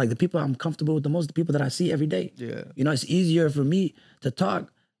spoken to like the people I'm comfortable with the most, the people that I see every day. Yeah. You know, it's easier for me to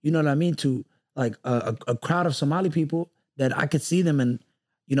talk, you know what I mean, to like a crowd of Somali people that I could see them and,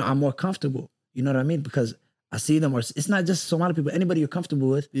 you know, I'm more comfortable. You know what I mean? Because I see them, or it's not just Somali people, anybody you're comfortable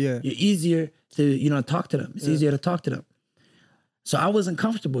with, you're easier to, you know, talk to them. It's easier to talk to them. So I wasn't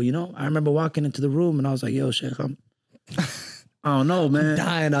comfortable, you know? I remember walking into the room and I was like, yo, Sheikh, I don't know, man. I'm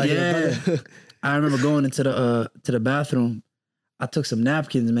dying out here, brother. I remember going into the bathroom. I took some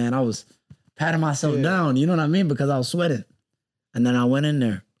napkins, man. I was patting myself down, you know what I mean? Because I was sweating. And then I went in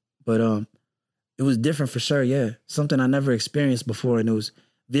there. But it was different for sure, yeah. Something I never experienced before, and it was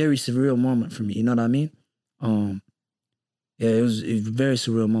a very surreal moment for me, you know what I mean? It was a very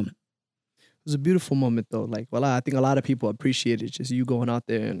surreal moment. It was a beautiful moment though. Like, well, I think a lot of people appreciate it. Just you going out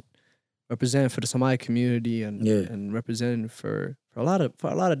there and representing for the Somali community and representing for a lot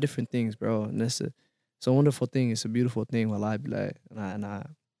of different things, bro. And it's a wonderful thing. It's a beautiful thing. Well, I be like, and I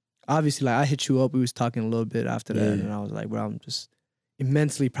obviously, like, I hit you up. We was talking a little bit after that, and I was like, bro, I'm just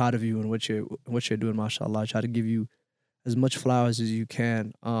immensely proud of you and what you're doing. MashaAllah. I try to give you as much flowers as you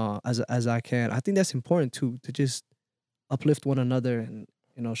can, as I can. I think that's important too, to just uplift one another and,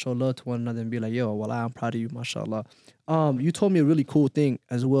 you know, show love to one another and be like, yo, well, I'm proud of you, mashallah. You told me a really cool thing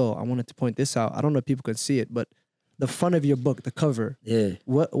as well. I wanted to point this out. I don't know if people can see it, but the front of your book, the cover. Yeah.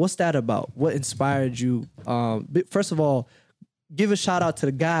 What's that about? What inspired you? First of all, give a shout out to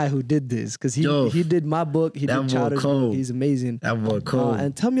the guy who did this, because he did my book. He did Chowder's book. He's amazing. That boy cool.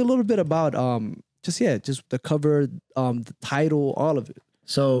 And tell me a little bit about just the cover, the title, all of it.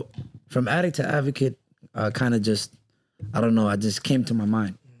 So from addict to advocate, kind of just, I don't know, I just came to my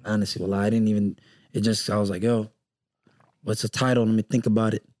mind, honestly. Well, I was like, yo, what's the title? Let me think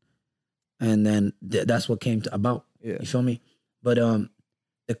about it. And then that's what came about. Yeah. You feel me? But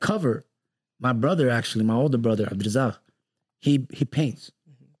the cover, my brother, actually, my older brother, Abdrazak, he paints,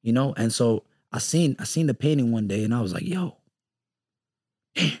 you know? And so I seen the painting one day and I was like, yo,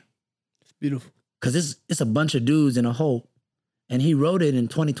 damn. It's beautiful. Cause it's a bunch of dudes in a hole. And he wrote it in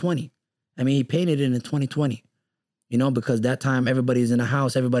 2020. I mean, he painted it in 2020. You know, because that time everybody's in a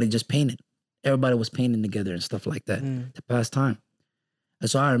house, everybody just painted. Everybody was painting together and stuff like that to pass time. And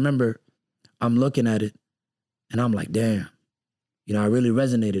so I remember I'm looking at it and I'm like, damn, you know, I really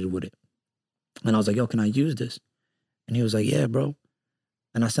resonated with it. And I was like, yo, can I use this? And he was like, yeah, bro.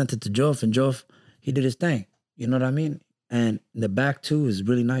 And I sent it to Jof, and Jof, he did his thing. You know what I mean? And the back too is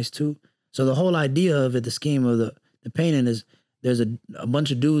really nice too. So the whole idea of it, the scheme of the painting is there's a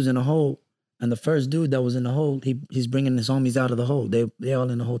bunch of dudes in a hole. And the first dude that was in the hole, he's bringing his homies out of the hole. They all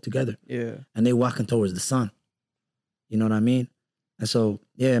in the hole together. Yeah. And they walking towards the sun. You know what I mean? And so,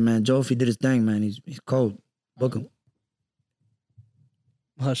 yeah, man, Jofi did his thing, man. He's cold. Book him.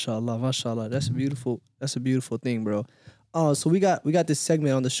 Mashallah, mashallah. That's a beautiful thing, bro. So we got this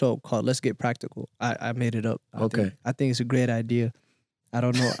segment on the show called "Let's Get Practical." I made it up. I think it's a great idea. I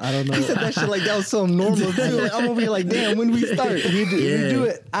don't know. He said that shit like that was so normal too. Like, I'm over here like, damn, when we start? We do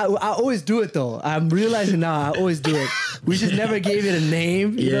it. I always do it though. I'm realizing now I always do it. We just never gave it a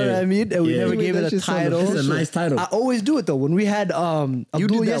name. You know what I mean? And we never gave it a title. It's a nice title. I always do it though. When we had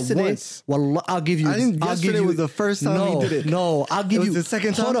Abdul yesterday, once. well, I'll give you. I think yesterday was the first time he did it. No, I'll give you the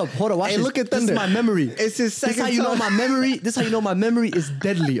second time. Hold up. Watch Hey, this. look at This is Thunder. my memory. It's his second This is how you know time. my memory. This is how you know my memory is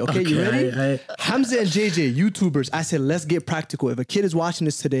deadly. Okay, you ready? Hamza and JJ, YouTubers. I said, let's get practical. If a kid is watching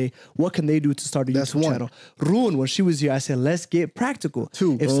this today, what can they do to start a That's YouTube one. channel? Ruin, when she was here, I said, let's get practical.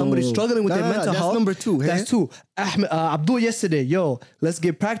 Two. If somebody's struggling with No, their no, no, mental that's health, number two, That's hey? two. Abdul yesterday, yo, let's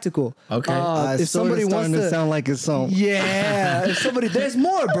get practical. Okay. If somebody wants starting to to sound like a song. yeah, if somebody, there's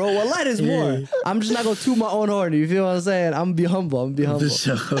more, bro. Wallahi, there's more. I'm just not gonna toot my own horn. You feel what I'm saying? I'm gonna be humble. For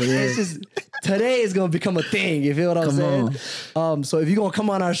sure, yeah. It's just today is gonna become a thing. You feel what I'm saying? So if you're gonna come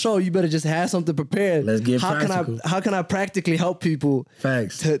on our show, you better just have something prepared. Let's get how practical. How can I practically help people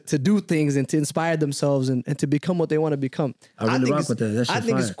Facts. to do things and to inspire themselves and to become what they want to become? I really think rock it's- with that. That shit I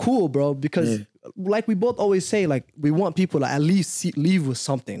think it's fire. cool, bro, because like we both always say, like we want people to at least leave with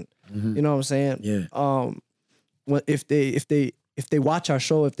something. You know what I'm saying? Yeah. If they watch our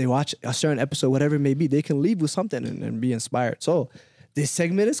show, if they watch a certain episode, whatever it may be, they can leave with something and be inspired. So this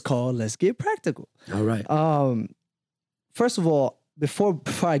segment is called "Let's Get Practical." All right. First of all, before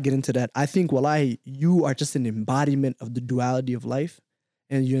I get into that, I think wallahi, you are just an embodiment of the duality of life,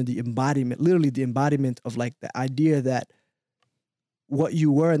 and you're the embodiment, literally the embodiment of like the idea that what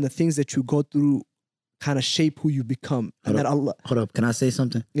you were and the things that you go through kind of shape who you become. And that Allah, Hold up. Can I say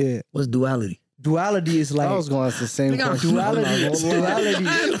something? yeah, What's duality? duality is like I was going to ask the same question. duality.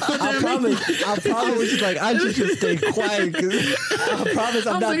 I promise. I was just like, I just should stay quiet because I promise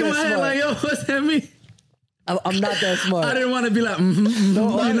I'm not that smart. yo, what's that mean? I'm not that smart. I didn't want to be like, you know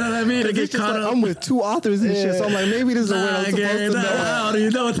what I mean? To it's get just caught like, up. I'm with two authors and shit, so I'm like, maybe this is a word I'm supposed to know. How do you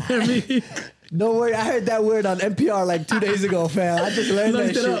know what that means? Don't worry, I heard that word on NPR like 2 days ago, fam. I just learned that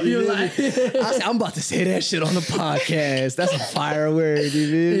Looked it shit. up, You you feel like- me? I said, I'm about to say that shit on the podcast. That's a fire word, you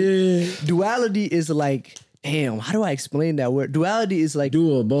feel me? Duality is like, damn, how do I explain that word? Duality is like,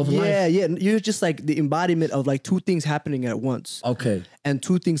 Dual, both yeah, life. yeah. You're just like the embodiment of like two things happening at once. Okay. And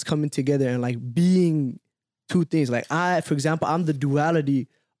two things coming together and like being two things. Like for example, I'm the duality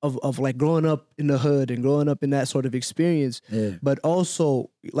of like growing up in the hood and growing up in that sort of experience, but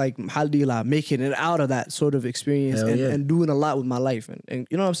also like alhamdulillah, making it out of that sort of experience and doing a lot with my life. And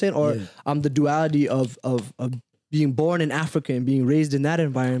you know what I'm saying? Or I'm the duality of being born in Africa and being raised in that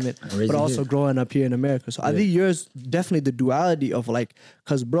environment, but also growing up here in America. So I think yours definitely the duality of like,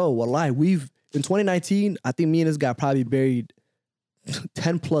 cause bro, wallahi, in 2019, I think me and this guy probably buried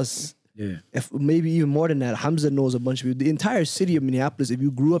 10 plus. Yeah. If maybe even more than that. Hamza knows a bunch of people. The entire city of Minneapolis, if you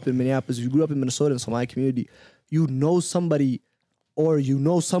grew up in Minneapolis, if you grew up in Minnesota, in Somali community, you know somebody, or you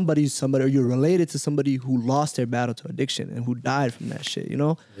know somebody, or you're related to somebody who lost their battle to addiction and who died from that shit, you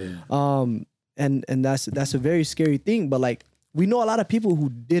know? Yeah. And that's a very scary thing. But like, we know a lot of people who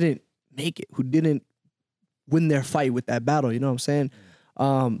didn't make it, who didn't win their fight with that battle, you know what I'm saying?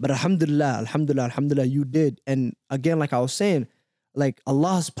 But alhamdulillah, you did. And again, like I was saying, like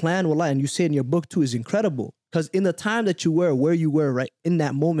Allah's plan, wallah, and you say in your book too, is incredible. Because in the time that you were, where you were, right, in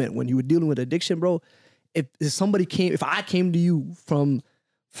that moment when you were dealing with addiction, bro, if I came to you from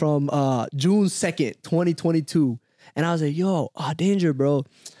June 2nd, 2022, and I was like, yo, Danger, bro.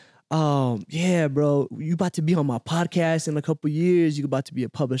 Yeah, bro, you about to be on my podcast in a couple years. You about to be a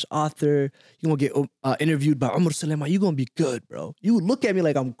published author. You're gonna get interviewed by Umar Salema. You're gonna be good, bro. You would look at me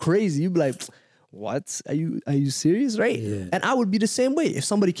like I'm crazy. You'd be like, what? Are you serious? Right? Yeah. And I would be the same way. If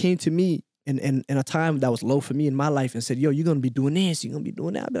somebody came to me in a time that was low for me in my life and said, yo, you're gonna be doing this, you're gonna be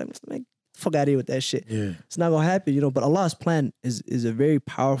doing that, I'd be like, fuck out of here with that shit. Yeah. It's not gonna happen, you know. But Allah's plan is a very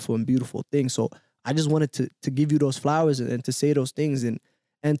powerful and beautiful thing. So I just wanted to give you those flowers and to say those things and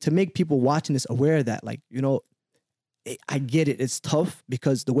to make people watching this aware of that. Like, you know, I get it. It's tough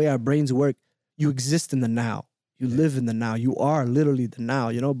because the way our brains work, you exist in the now. You live in the now. You are literally the now,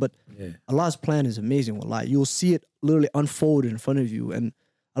 you know. But Allah's plan is amazing. Wallah. You'll see it literally unfold in front of you. And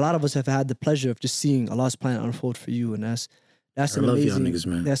a lot of us have had the pleasure of just seeing Allah's plan unfold for you. And that's I an love amazing. y'all niggas,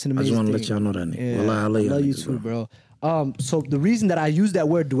 man. That's an I just amazing want to thing. let y'all know that, nigga. Yeah, Wallah, I love y'all you niggas, too, bro. So the reason that I use that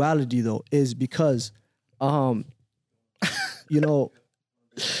word duality though is because, you know,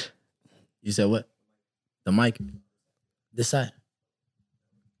 You said what? The mic? This side?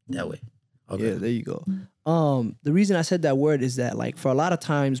 That way. Okay. yeah, there you go. The reason I said that word is that like for a lot of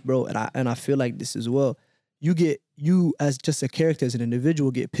times, bro, and I feel like this as well, you you as just a character, as an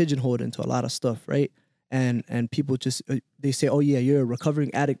individual, get pigeonholed into a lot of stuff, right? And people just they say, oh yeah, you're a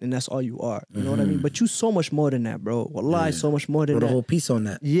recovering addict and that's all you are. You know what I mean? But you so much more than that, bro. Wallahi, so much more than Wrote that. a whole piece on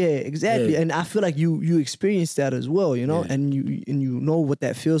that. Yeah, exactly. Yeah. And I feel like you experienced that as well, you know, Yeah. and you know what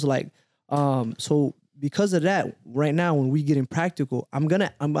that feels like. So because of that, right now when we get in practical, I'm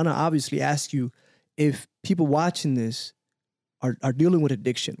gonna obviously ask you if people watching this are dealing with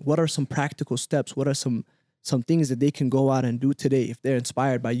addiction. What are some practical steps? What are some things that they can go out and do today if they're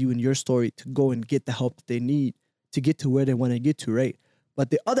inspired by you and your story to go and get the help that they need to get to where they want to get to, right?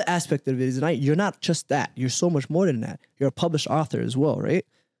 But the other aspect of it is you're not just that. You're so much more than that. You're a published author as well, right?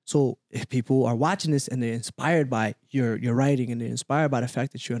 So if people are watching this and they're inspired by your writing and they're inspired by the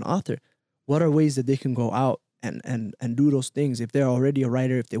fact that you're an author, what are ways that they can go out and do those things if they're already a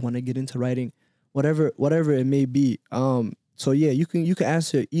writer, if they want to get into writing, whatever it may be. So yeah, you can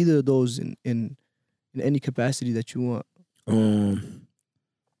answer either of those in any capacity that you want.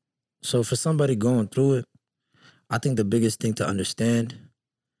 So for somebody going through it, I think the biggest thing to understand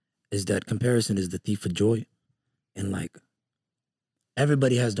is that comparison is the thief of joy. And like,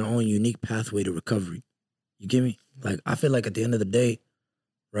 everybody has their own unique pathway to recovery. You get me? Like, I feel like at the end of the day,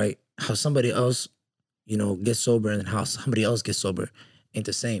 right, how somebody else, you know, gets sober and how somebody else gets sober ain't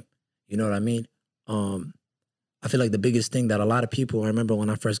the same. You know what I mean? I feel like the biggest thing that a lot of people, I remember when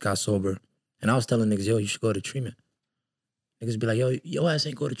I first got sober, and I was telling niggas, yo, you should go to treatment. Niggas be like, yo, your ass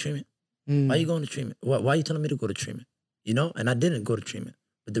ain't go to treatment. Why you going to treatment? Why you telling me to go to treatment? You know? And I didn't go to treatment.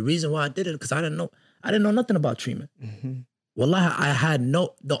 But the reason why I did it, because I didn't know nothing about treatment. Wallahi,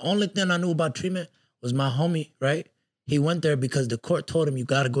 the only thing I knew about treatment was my homie, right? He went there because the court told him you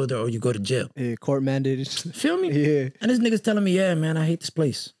gotta go there or you go to jail. Yeah, court mandated. Feel me? Yeah. And this nigga's telling me, yeah, man, I hate this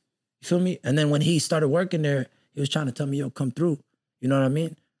place. You feel me? And then when he started working there, he was trying to tell me, yo, come through. You know what I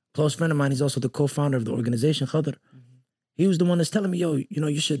mean? Close friend of mine, he's also the co-founder of the organization, Khadr. He was the one that's telling me, yo, you know,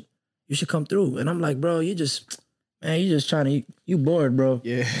 you should come through. And I'm like, bro, you just trying to, you bored, bro.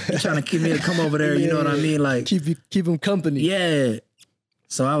 Yeah. You trying to keep me to come over there, you know what I mean? Like, keep him company. yeah.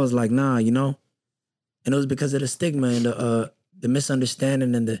 So I was like, nah, you know? And it was because of the stigma and the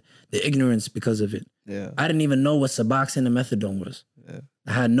misunderstanding and the ignorance because of it. Yeah. I didn't even know what Suboxone and methadone was. Yeah.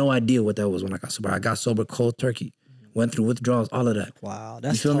 I had no idea what that was when I got sober. I got sober cold turkey, went through withdrawals, all of that. Wow,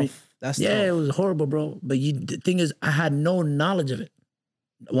 that's feel tough. me? That's Yeah, tough. it was horrible, bro. But the thing is, I had no knowledge of it.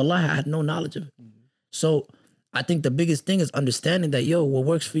 Wallahi, I had no knowledge of it. So I think the biggest thing is understanding that, yo, what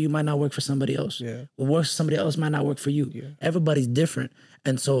works for you might not work for somebody else. Yeah. What works for somebody else might not work for you. Yeah. Everybody's different.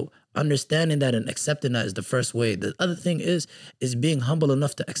 And so understanding that and accepting that is the first way. The other thing is being humble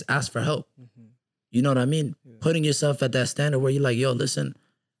enough to ask for help. You know what I mean? Yeah. Putting yourself at that standard where you're like, yo, listen,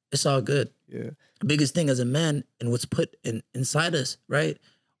 it's all good. Yeah. Biggest thing as a man and what's put inside us, right?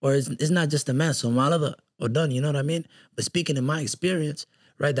 Or it's not just a man, so malada or done, you know what I mean? But speaking in my experience,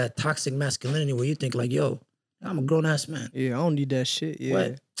 right, that toxic masculinity where you think like, yo, I'm a grown-ass man. Yeah, I don't need that shit. Yeah.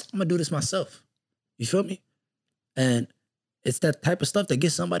 What? I'm gonna do this myself. You feel me? And it's that type of stuff that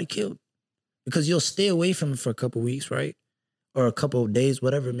gets somebody killed. Because you'll stay away from it for a couple of weeks, right? Or a couple of days,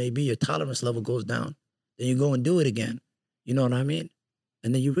 whatever it may be, your tolerance level goes down. Then you go and do it again. You know what I mean?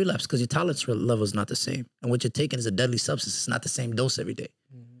 And then you relapse because your tolerance level is not the same. And what you're taking is a deadly substance. It's not the same dose every day.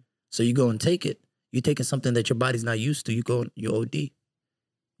 So you go and take it. You're taking something that your body's not used to. You go and you OD.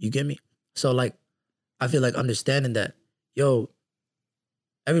 You get me? So like, I feel like understanding that, yo,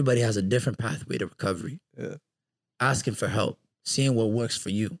 everybody has a different pathway to recovery. Yeah. Asking for help, seeing what works for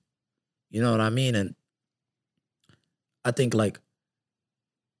you. You know what I mean? And I think like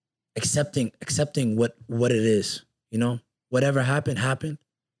accepting what it is, you know? Whatever happened.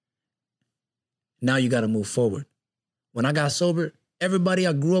 Now you got to move forward. When I got sober, everybody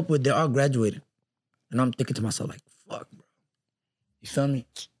I grew up with, they all graduated. And I'm thinking to myself like, fuck, bro. You feel me?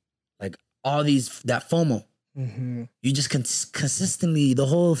 Like all that FOMO. You just consistently, the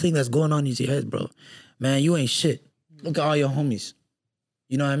whole thing that's going on in your head, bro. Man, you ain't shit. Look at all your homies.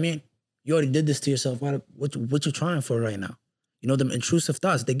 You know what I mean? You already did this to yourself. What you trying for right now? You know, them intrusive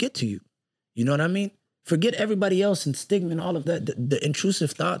thoughts, they get to you. You know what I mean? Forget everybody else and stigma and all of that. The intrusive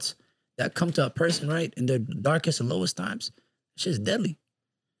thoughts that come to a person, right, in their darkest and lowest times, it's just deadly.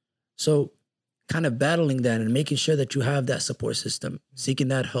 So kind of battling that and making sure that you have that support system, seeking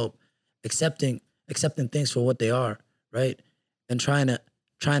that help, accepting things for what they are, right? And trying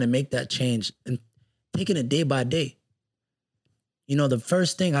to make that change and taking it day by day. You know, the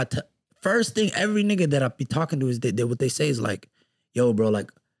first thing every nigga that I be talking to is what they say is like, yo, bro,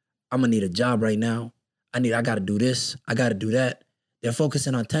 like, I'm gonna need a job right now. I gotta do this. I gotta do that. They're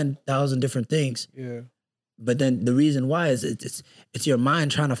focusing on 10,000 different things. Yeah. But then the reason why is it's your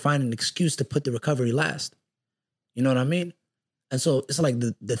mind trying to find an excuse to put the recovery last. You know what I mean? And so it's like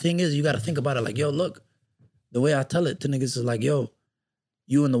the thing is, you got to think about it like, yo, look, the way I tell it to niggas is like, yo,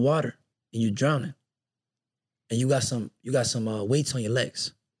 you in the water and you drowning, and you got some weights on your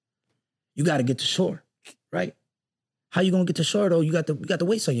legs. You got to get to shore, right? How you gonna get to shore though? You got the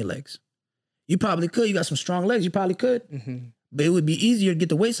weights on your legs. You probably could. You got some strong legs. You probably could, but it would be easier to get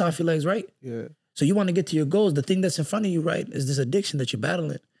the weights off your legs, right? Yeah. So you want to get to your goals. The thing that's in front of you, right, is this addiction that you're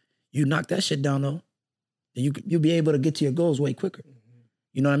battling. You knock that shit down though, then you'll be able to get to your goals way quicker.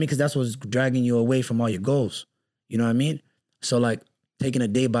 You know what I mean? Because that's what's dragging you away from all your goals. You know what I mean? So like taking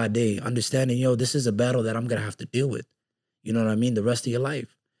it day by day, understanding, yo, this is a battle that I'm gonna have to deal with. You know what I mean? The rest of your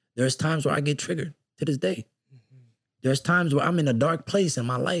life. There's times where I get triggered to this day. There's times where I'm in a dark place in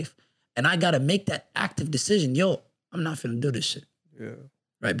my life and I gotta make that active decision. Yo, I'm not finna do this shit. Yeah.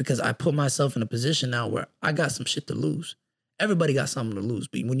 Right? Because I put myself in a position now where I got some shit to lose. Everybody got something to lose.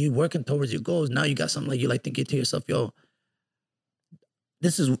 But when you're working towards your goals, now you got something like you like thinking to yourself, yo,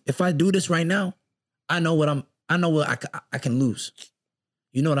 if I do this right now, I know what I can lose.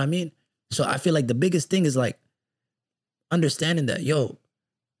 You know what I mean? So I feel like the biggest thing is like understanding that, yo,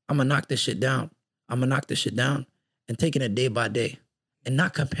 I'm gonna knock this shit down. I'm gonna knock this shit down and taking it day by day and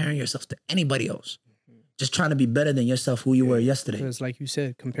not comparing yourself to anybody else. Just trying to be better than yourself, who you were yesterday. Because like you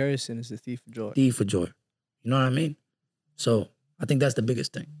said, comparison is the thief of joy. Thief of joy. You know what I mean? So I think that's the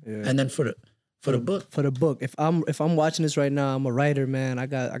biggest thing. Yeah. And then for the book. For the book, if I'm watching this right now, I'm a writer, man. I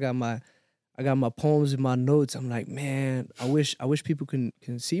got my poems in my notes. I'm like, man, I wish people can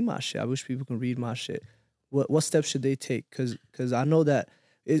see my shit. I wish people can read my shit. What steps should they take? Cause I know that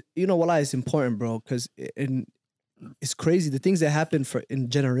wallah, it's important, bro. Cause it's crazy. The things that happen in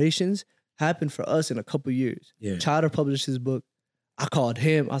generations happen for us in a couple years. Yeah. Chowder published his book. I called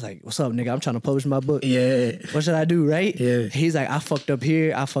him. I was like, what's up, nigga? I'm trying to publish my book. Yeah. What should I do, right? Yeah. He's like, I fucked up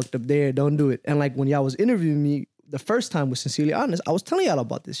here. I fucked up there. Don't do it. And like when y'all was interviewing me the first time with Sincerely Honest, I was telling y'all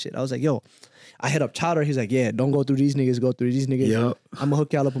about this shit. I was like, yo, I hit up Chowder. He's like, yeah, don't go through these niggas. Go through these niggas. Yep. I'm going to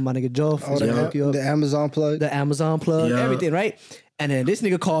hook y'all up with my nigga Joff. Oh, the Amazon plug. The Amazon plug, Yep. everything, right? And then this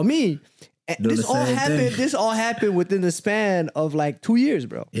nigga called me. And Doing this the all same happened. thing. This all happened within the span of like 2 years,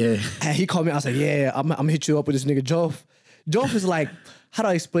 bro. Yeah. And he called me. I was like, yeah, I'm gonna hit you up with this nigga Joff. Joff is like, how do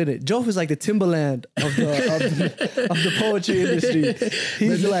I explain it? Joff is like the Timberland of the poetry industry.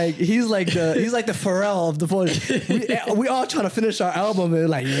 He's like the Pharrell of the poetry. We all trying to finish our album and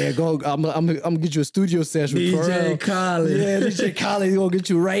like, yeah, go. I'm gonna get you a studio session with Pharrell. DJ Khaled. Yeah, DJ Khaled. He's gonna get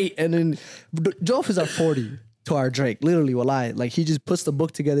you right. And then Joff is our 40 to our Drake. Literally, wallahi. Like he just puts the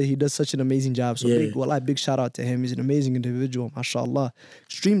book together. He does such an amazing job. So big shout out to him. He's an amazing individual, mashallah.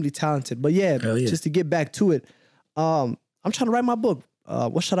 Extremely talented. But yeah, just to get back to it, I'm trying to write my book.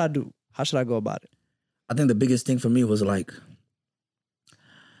 What should I do? How should I go about it? I think the biggest thing for me was like,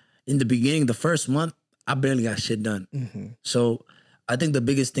 in the beginning, the first month, I barely got shit done. Mm-hmm. So I think the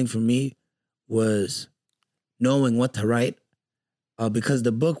biggest thing for me was knowing what to write. Because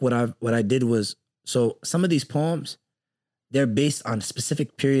the book, what I did was, so some of these poems, they're based on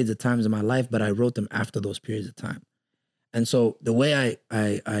specific periods of times in my life, but I wrote them after those periods of time. And so the way I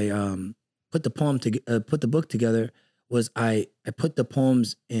put the book together was I put the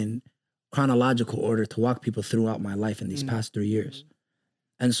poems in chronological order to walk people throughout my life in these past 3 years.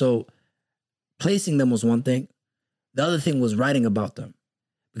 And so placing them was one thing. The other thing was writing about them,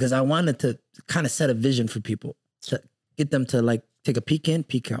 because I wanted to kind of set a vision for people, to get them to like take a peek in,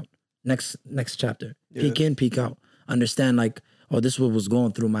 peek out. Next chapter. Yeah. Peek in, peek out. Understand like, oh, this is what was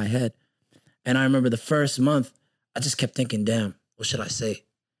going through my head. And I remember the first month, I just kept thinking, damn, what should I say?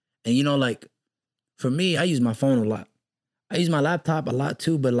 And like for me, I use my phone a lot. I use my laptop a lot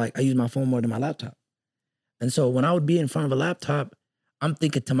too, but like I use my phone more than my laptop. And so when I would be in front of a laptop, I'm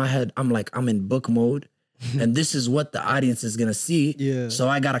thinking to my head, I'm in book mode and this is what the audience is gonna see. Yeah. So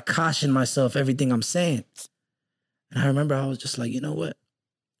I gotta caution myself everything I'm saying. And I remember I was just like, you know what?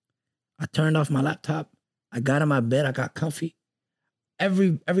 I turned off my laptop. I got in my bed. I got comfy.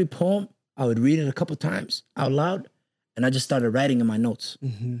 Every poem, I would read it a couple times out loud. And I just started writing in my notes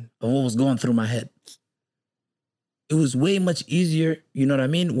of what was going through my head. It was way much easier, you know what I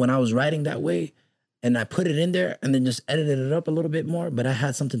mean, when I was writing that way. And I put it in there and then just edited it up a little bit more. But I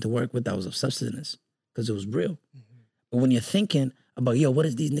had something to work with that was of substance because it was real. But when you're thinking about, yo, what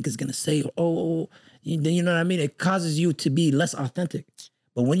is these niggas gonna say? Oh, you know what I mean? It causes you to be less authentic.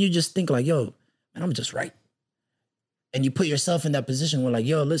 But when you just think like, yo, man, I'm just right. And you put yourself in that position where like,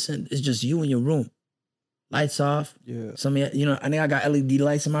 yo, listen, it's just you in your room. Lights off. Yeah. Some of you, I think I got LED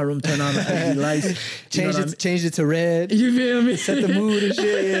lights in my room. Turn on the LED lights. Change it to red. You feel me? Set the mood and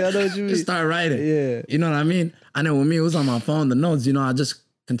shit. Yeah, I know what you mean. Just start writing. Yeah. You know what I mean? I know with me, it was on my phone, the notes, I just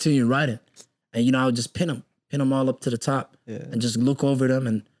continued writing. And, I would just pin them pin them all up to the top, and just look over them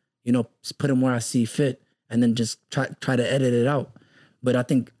and, you know, put them where I see fit, and then just try to edit it out. But I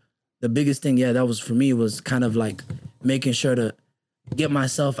think the biggest thing, that was for me, was kind of like making sure to get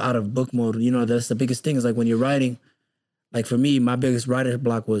myself out of book mode. You know, that's the biggest thing, is like when you're writing, like for me, my biggest writer's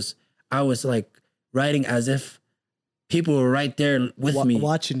block was I was like writing as if people were right there with me.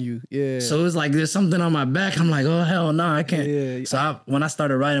 Watching you. Yeah. So it was like there's something on my back. I'm like, oh, hell no, I can't. Yeah. So when I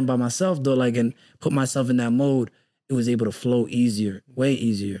started writing by myself, though, like, and put myself in that mode, it was able to flow easier, way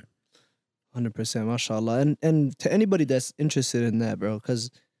easier. 100%, mashallah. And to anybody that's interested in that, bro,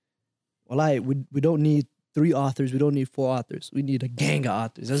 because we don't need 3 authors, we don't need 4 authors. We need a gang of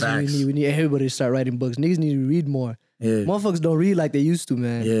authors. That's what we need. We need everybody to start writing books. Niggas need to read more. Yeah. Motherfuckers don't read like they used to,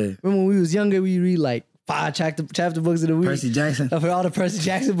 man. Yeah. Remember when we was younger, we read like 5 chapter books in a week. Percy Jackson. For all the Percy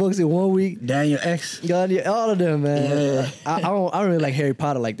Jackson books in 1 week. Daniel X. God, yeah, all of them, man. Yeah. I don't really like Harry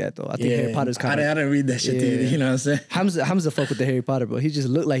Potter like that though. I think Harry Potter's kind of. I didn't read that shit either, you know what I'm saying? Hamza fuck with the Harry Potter, bro. He just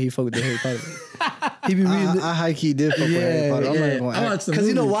looked like he fuck with the Harry Potter. He be reading. I high key did fuck with Harry Potter. I'm not gonna act. Because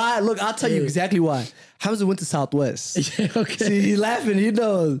you know why? Look, I'll tell you exactly why. Hamza went to Southwest. Yeah, okay. See, he laughing. He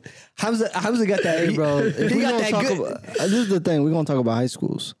knows. Hamza got that. Hey, bro. If He we got gonna that talk good. about, this is the thing. We're gonna talk about high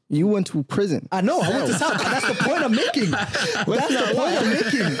schools. You went to prison. I know. I went to South. That's the point I'm making. That's the point I'm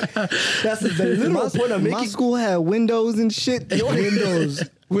making. That's the literal point I'm making. My school had windows and shit.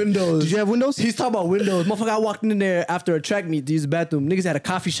 Windows. Did you have windows? He's talking about windows. Motherfucker, I walked in there after a track meet to use the bathroom. Niggas had a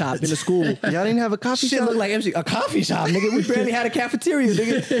coffee shop in the school. Y'all didn't have a coffee Shit shop? looked like MC. A coffee shop, nigga. We barely had a cafeteria,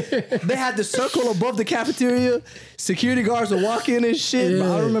 nigga. They had the circle above the cafeteria. Security guards would walk in and shit.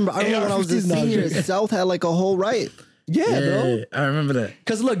 Bro, I remember when I was a senior, South had like a whole riot. Yeah, bro. I remember that.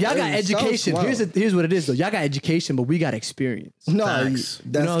 Cause look, y'all got Hey, education. wow. Here's what it is though. Y'all got education, but we got experience. No, Facts.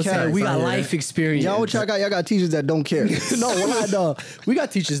 that's You know what I'm saying? cap. We got life experience. Y'all what y'all got? Y'all got teachers that don't care. No, we're not. No, we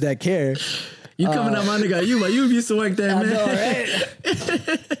got teachers that care. You coming at my nigga, you used to work there, I man. know,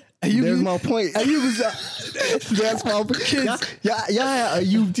 right? There's my point. That's my point. Y'all had a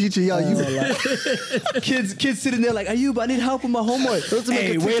youth teacher. Y'all kids sitting there like, Ayub, I need help with my homework.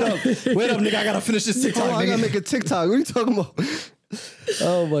 Hey, wait up, nigga, I gotta finish this TikTok. Hold on, I gotta make a TikTok. What are you talking about?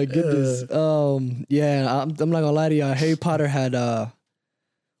 Oh my goodness. Yeah, I'm not gonna lie to y'all. Harry Potter had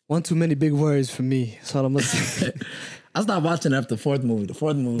one too many big words for me. That's all I'm gonna say. I stopped watching after the 4th movie. The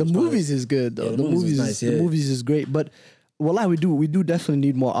 4th movie. The was movies is good though. Yeah, the movies was nice, the movies is great. But we do definitely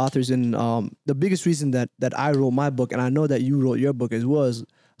need more authors. And the biggest reason that I wrote my book, and I know that you wrote your book as well, is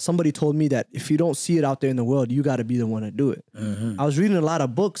somebody told me that if you don't see it out there in the world, you got to be the one to do it. Mm-hmm. I was reading a lot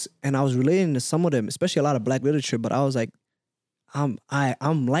of books and I was relating to some of them, especially a lot of Black literature. But I was like, I'm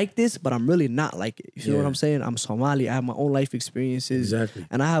like this, but I'm really not like it. You feel what I'm saying? I'm Somali. I have my own life experiences. Exactly.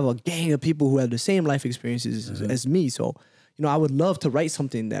 And I have a gang of people who have the same life experiences as me. So, you know, I would love to write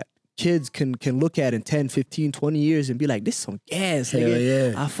something that kids can look at in 10, 15, 20 years and be like, this is some gas, Hell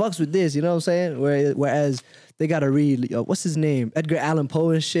nigga. yeah. I fucks with this, you know what I'm saying? Whereas they got to read, what's his name? Edgar Allan Poe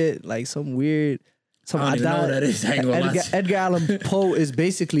and shit. Like some weird... I don't even know what that is. I ain't gonna lie to you. Edgar Allan Poe is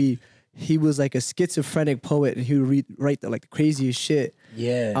basically... He was like a schizophrenic poet and he would write the craziest shit.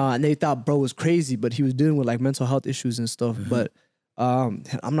 Yeah. And they thought bro was crazy, but he was dealing with like mental health issues and stuff. Mm-hmm. But I'm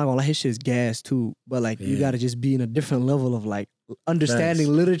not gonna lie, his shit is gas too. But like you gotta just be in a different level of like understanding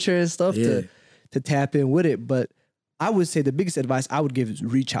literature and stuff to tap in with it. But I would say the biggest advice I would give is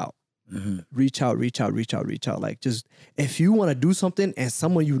reach out. Mm-hmm. Reach out. Like just if you want to do something and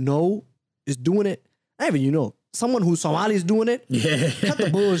someone you know is doing it, not even you know, someone who Somali is doing it, cut the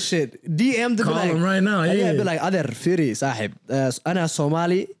bullshit. DM them. Call like, them right now. Yeah. be like, Adar Firi, sahib. Ana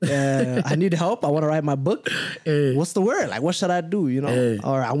Somali. I need help. I want to write my book. What's the word? Like, what should I do? You know?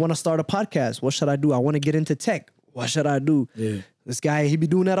 Or I want to start a podcast. What should I do? I want to get into tech. What should I do? This guy, he be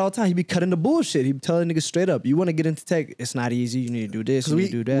doing that all the time. He be cutting the bullshit. He be telling niggas straight up, you want to get into tech, it's not easy. You need to do this, you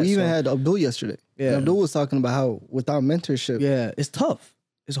need to do that. We even had Abdul yesterday. Yeah. And Abdul was talking about how without mentorship. Yeah, it's tough.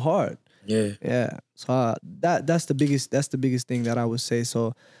 It's hard. Yeah. So that's the biggest thing that I would say.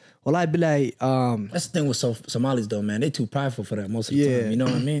 So, well, I'd be like, That's the thing with Somalis though, man. They too prideful for that most of the time. You know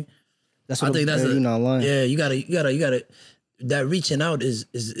what I mean? that's I what think that's you're not lying. Yeah, you gotta. That reaching out is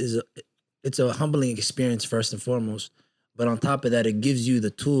it's a humbling experience first and foremost. But on top of that, it gives you the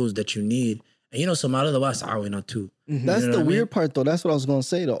tools that you need. And you know, Somali the West are not too. That's the weird part though. That's what I was gonna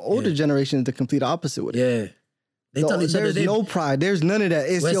say. The older generation is the complete opposite with it. Yeah. They tell each other There's no pride. There's none of that.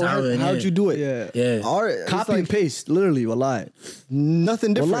 It's West Island, how'd you do it? Yeah. copy and paste, literally, wallahi.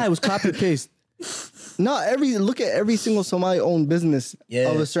 Nothing different. Wallahi, it was copy and paste. Look at every single Somali owned business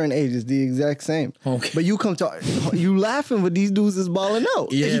of a certain age is the exact same. Okay. But you laughing, but these dudes is balling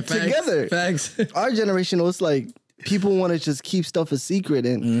out. Yeah, together. Facts. Our generation, it's like people want to just keep stuff a secret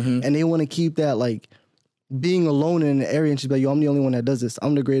and they want to keep that like being alone in an area and she's like, yo, I'm the only one that does this.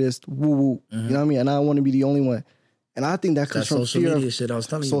 I'm the greatest. Woo woo. You know what I mean? And I want to be the only one. And I think that comes That from social fear media of shit I was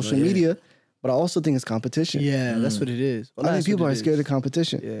telling social you about, media. But I also think it's competition. Yeah, that's what it is. Well, I think that's people what are it scared is. of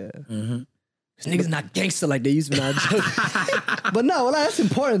competition. Yeah. Mm-hmm. Niggas not gangster like they used to be. But no, well, that's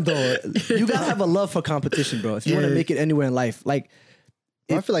important though. You gotta have a love for competition, bro. If you want to make it anywhere in life, like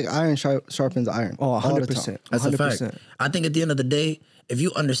I feel like iron sharpens iron. oh, all the time. 100%. That's a fact. I think at the end of the day, if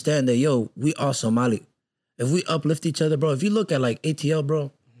you understand that, yo, we are Somali. If we uplift each other, bro. If you look at like ATL,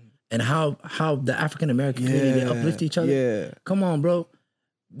 bro, and how the African American community they uplift each other. Yeah. Come on, bro.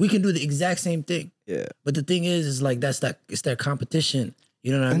 We can do the exact same thing. Yeah. But the thing is like it's their competition.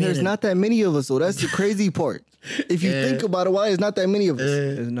 You know what I And mean? there's not that many of us, so that's the crazy part. If you think about it, why there's not that many of us?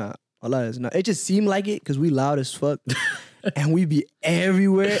 It's not. Allah, it's not. It just seemed like it because we loud as fuck. And we be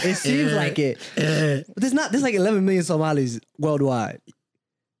everywhere. It seems like it. But there's like 11 million Somalis worldwide.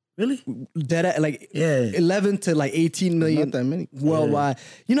 Really? That like Yeah. 11 to like 18 million Not that many. worldwide.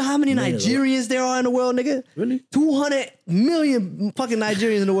 You know how many Nigerians there are in the world, nigga? Really? 200 million fucking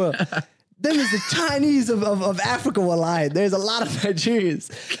Nigerians in the world. Them is the Chinese of Africa, wallahi. There's a lot of Nigerians.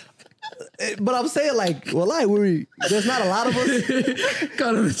 But I'm saying like, wallahi, there's not a lot of us.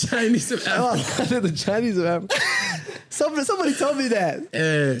 Call them the Chinese of Africa. The Chinese of Africa. Somebody told me that.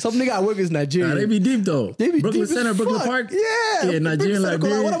 Yeah. Some nigga I work is Nigerian. Nah, they be deep though. They be Brooklyn deep as Center, Brooklyn fuck. Park. Yeah. Yeah, Nigerian, Brooklyn Center.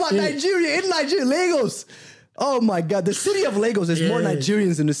 Liberia. What about Yeah. Nigeria? In Nigeria, Lagos. Oh my God. The city of Lagos, there's more Yeah.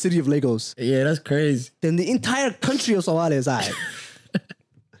 Nigerians in the city of Lagos Yeah, that's crazy. than the entire country of Somalia is I.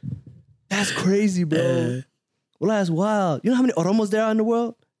 That's crazy, bro. Well, that's wild. You know how many Oromos there are in the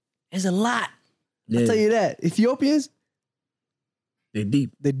world? There's a lot. Yeah. I'll tell you that. Ethiopians, They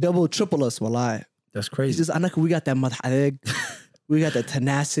deep. they double, triple us, wallahi. That's It's crazy. just, Anaka, we got that madhadeg. We got that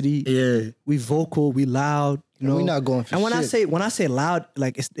tenacity. Yeah. We vocal, we loud. You know? We're not going for And shit. when I say loud,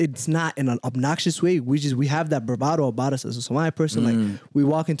 like it's not in an obnoxious way. We have that bravado about us as a Somali person. Like we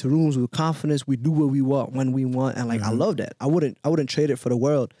walk into rooms with confidence. We do what we want when we want, and like I love that. I wouldn't trade it for the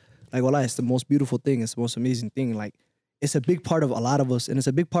world. Like wallah, it's the most beautiful thing. It's the most amazing thing. Like it's a big part of a lot of us, and it's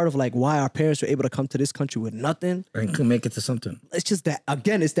a big part of like why our parents were able to come to this country with nothing. And can make it to something. It's just that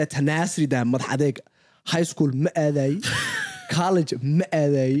again, it's that tenacity that madhadeg, high school ma'aday, college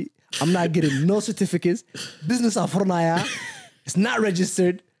ma'aday. I'm not getting no certificates. Business afronaya. It's not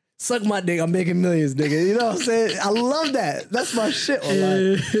registered. Suck my dick. I'm making millions, nigga. You know what I'm saying? I love that. That's my shit.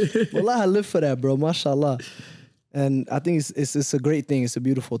 Wallah. Wallah, I live for that, bro. Mashallah. And I think it's a great thing. It's a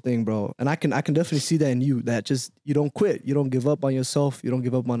beautiful thing, bro. And I can definitely see that in you. That just you don't quit. You don't give up on yourself. You don't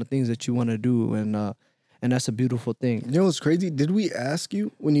give up on the things that you want to do. And that's a beautiful thing. You know what's crazy? Did we ask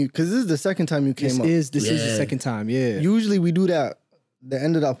you when you? Because this is the second time you came up. This is the Yeah. second time. Yeah. Usually we do that. The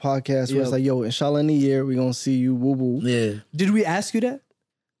end of that podcast where it's Yeah. like, yo, inshallah, in a year we gonna see you, woo woo. Yeah. Did we ask you that?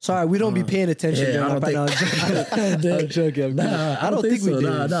 Sorry, we don't be paying attention. yeah, during I our don't I'm joking. Nah, I don't think we so.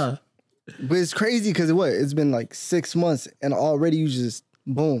 did. Nah. But it's crazy because it's been like 6 months and already you just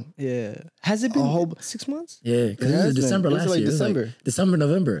boom. Yeah. Has it been A whole- 6 months Yeah, because It it has was been. December It was last like year. It was December. like December,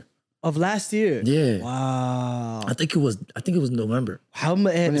 November. of last year? Yeah. Wow. I think it was November. How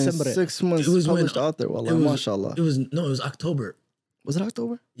much And in December? 6 months It was when- published out there. Wallah, mashallah. It was October. Was it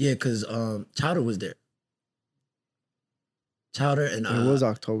October? Yeah, because Chowder was there. Chowder and It was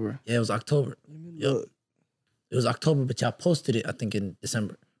October. yeah, it was October. Yep. It was October, but y'all posted it, I think, in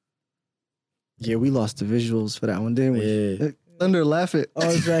December. Yeah, we lost the visuals for that one, didn't we? Yeah. Thunder, laugh it. Oh,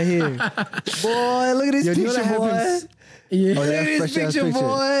 it's right here. Boy, look at this Yo, do you know picture, that boy. happens? Yeah. Oh, Look yeah, at this fresh ass picture, picture.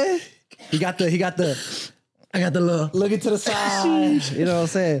 boy. He got the I got the little. looking to the side. You know what I'm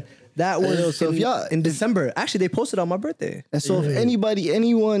saying? That was Yo, so if y'all- in December. Actually, they posted on my birthday. And so if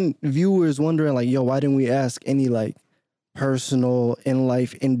anyone, viewers wondering like, yo, why didn't we ask any like personal, in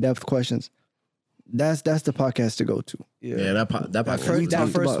life, in-depth questions? That's the podcast to go to. Yeah, that podcast. We that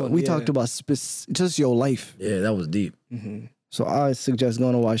talked first about, one, we yeah. talked about just your life. Yeah, that was deep. So I suggest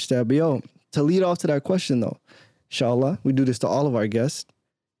going to watch that. But yo, to lead off to that question though, inshallah, we do this to all of our guests.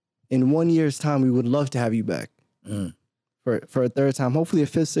 In 1 year's time, we would love to have you back for a third time, hopefully a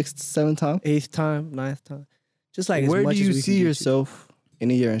fifth, sixth, seventh time. 8th time, 9th time. Just like Where as do much you as we see can get yourself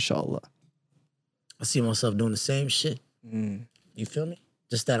in a year, inshallah? I see myself doing the same shit. You feel me?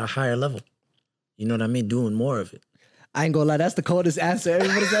 Just at a higher level. You know what I mean? Doing more of it. I ain't gonna lie, that's the coldest answer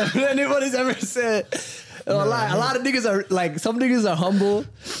anybody's ever said. A lot of niggas are like, some niggas are humble.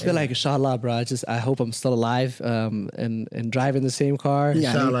 They're like, inshallah, bro. I hope I'm still alive and driving the same car.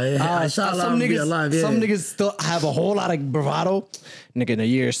 Inshallah, yeah. Inshallah, some I'll be niggas, alive, yeah. some niggas still have a whole lot of bravado. Nigga, in a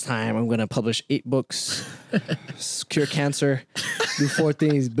year's time, I'm gonna publish 8 books. cure cancer, do 4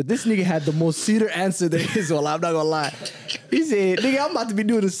 things. But this nigga had the most cedar answer there is. Well, I'm not gonna lie. He said, "Nigga, I'm about to be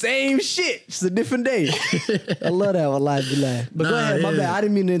doing the same shit. It's a different day." I love that. Wallahi billah. But go ahead, my bad. I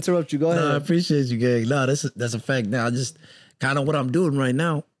didn't mean to interrupt you. Go ahead. I appreciate you, gang. No, that's a fact. Now, just kind of what I'm doing right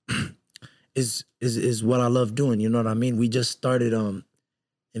now is what I love doing. You know what I mean? We just started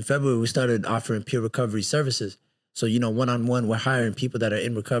in February. We started offering peer recovery services. So, you know, one-on-one, we're hiring people that are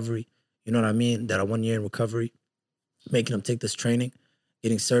in recovery. You know what I mean? That are 1 year in recovery, making them take this training,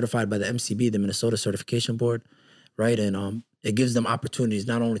 getting certified by the MCB, the Minnesota Certification Board, right? And it gives them opportunities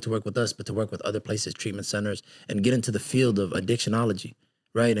not only to work with us, but to work with other places, treatment centers, and get into the field of addictionology,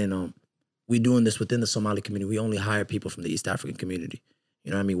 right? And we doing this within the Somali community. We only hire people from the East African community.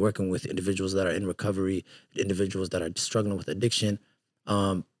 You know what I mean? Working with individuals that are in recovery, individuals that are struggling with addiction.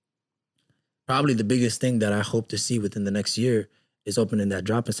 Probably the biggest thing that I hope to see within the next year is opening that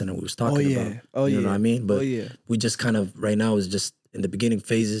drop-in center we was talking about. You know what I mean? But we just kind of, right now, is just in the beginning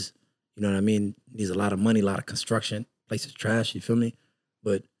phases. You know what I mean? Needs a lot of money, a lot of construction. Place is trash, you feel me?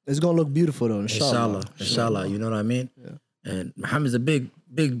 But it's gonna look beautiful though, inshallah, you know what I mean? Yeah. And Muhammad's a big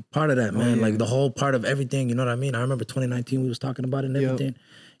part of that, man. Like the whole part of everything, you know what I mean? I remember 2019 we was talking about it and everything.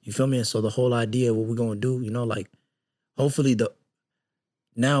 You feel me? And so the whole idea of what we're gonna do, you know, like hopefully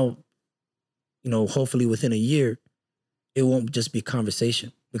hopefully within a year, it won't just be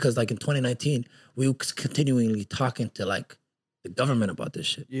conversation. Because like in 2019, we were continually talking to like the government about this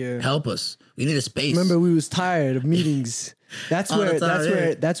shit. Yeah. Help us. We need a space. Remember, we was tired of meetings. That's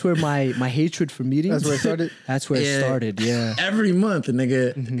where my hatred for meetings. That's where it started. That's where it started. Yeah. Every month,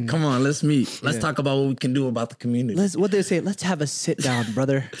 nigga, come on, let's meet. Let's talk about what we can do about the community. What they say? Let's have a sit down,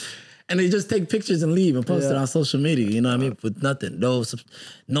 brother. And they just take pictures and leave and post it on social media. You know what I mean? With nothing, no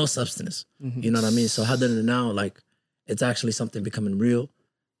substance. You know what I mean? So other than now, like it's actually something becoming real.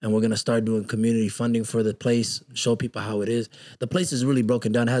 And we're going to start doing community funding for the place, show people how it is. The place is really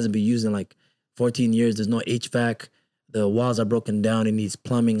broken down. It hasn't been used in like 14 years. There's no HVAC. The walls are broken down. It needs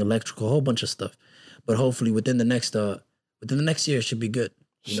plumbing, electrical, a whole bunch of stuff. But hopefully within the next year, it should be good.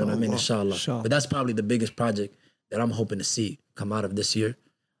 You know what I mean? Inshallah. But that's probably the biggest project that I'm hoping to see come out of this year.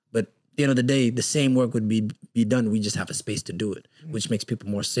 But at the end of the day, the same work would be done. We just have a space to do it, which makes people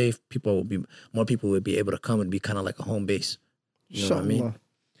more safe. More people would be able to come and be kind of like a home base. You know what I mean?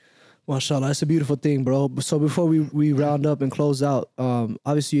 MashaAllah, it's a beautiful thing, bro. So before we round up and close out,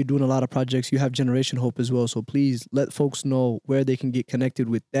 obviously you're doing a lot of projects. You have Generation Hope as well. So please let folks know where they can get connected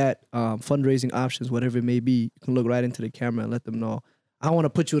with that, fundraising options, whatever it may be. You can look right into the camera and let them know. I don't want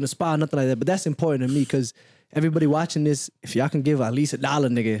to put you in a spot, nothing like that, but that's important to me because everybody watching this, if y'all can give at least $1,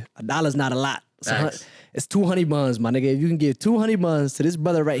 nigga, $1's not a lot. It's 200 buns, my nigga. If you can give 200 buns to this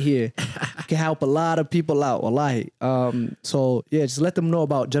brother right here, you can help a lot of people out, wallahi. So yeah, just let them know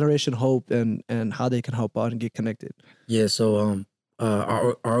about Generation Hope and how they can help out and get connected. Yeah, so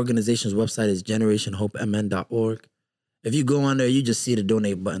our organization's website is generationhopemn.org. If you go on there, you just see the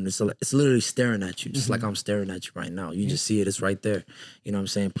donate button. It's literally staring at you, just like I'm staring at you right now. You just see it. It's right there. You know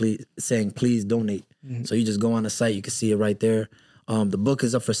what I'm saying? Please donate. So you just go on the site. You can see it right there. The book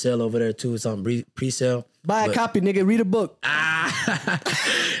is up for sale over there too. It's on pre-sale. Buy a copy, nigga. Read a book.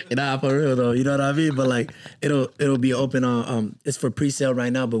 For real though. You know what I mean? But like, it'll be open on. It's for pre-sale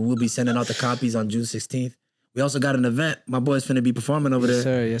right now, but we'll be sending out the copies on June 16th. We also got an event. My boy's finna be performing over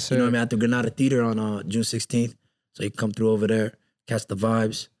there. Yes, sir. You know what I mean? At the Granada Theater on June 16th. So you can come through over there, catch the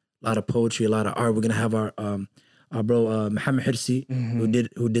vibes. A lot of poetry, a lot of art. We're gonna have our bro Muhammad Hirsi,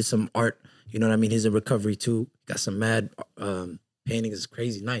 who did some art. You know what I mean? He's in recovery too. Got some mad paintings. It's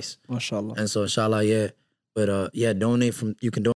crazy nice. MashaAllah. And so inshallah, yeah. But donate you can donate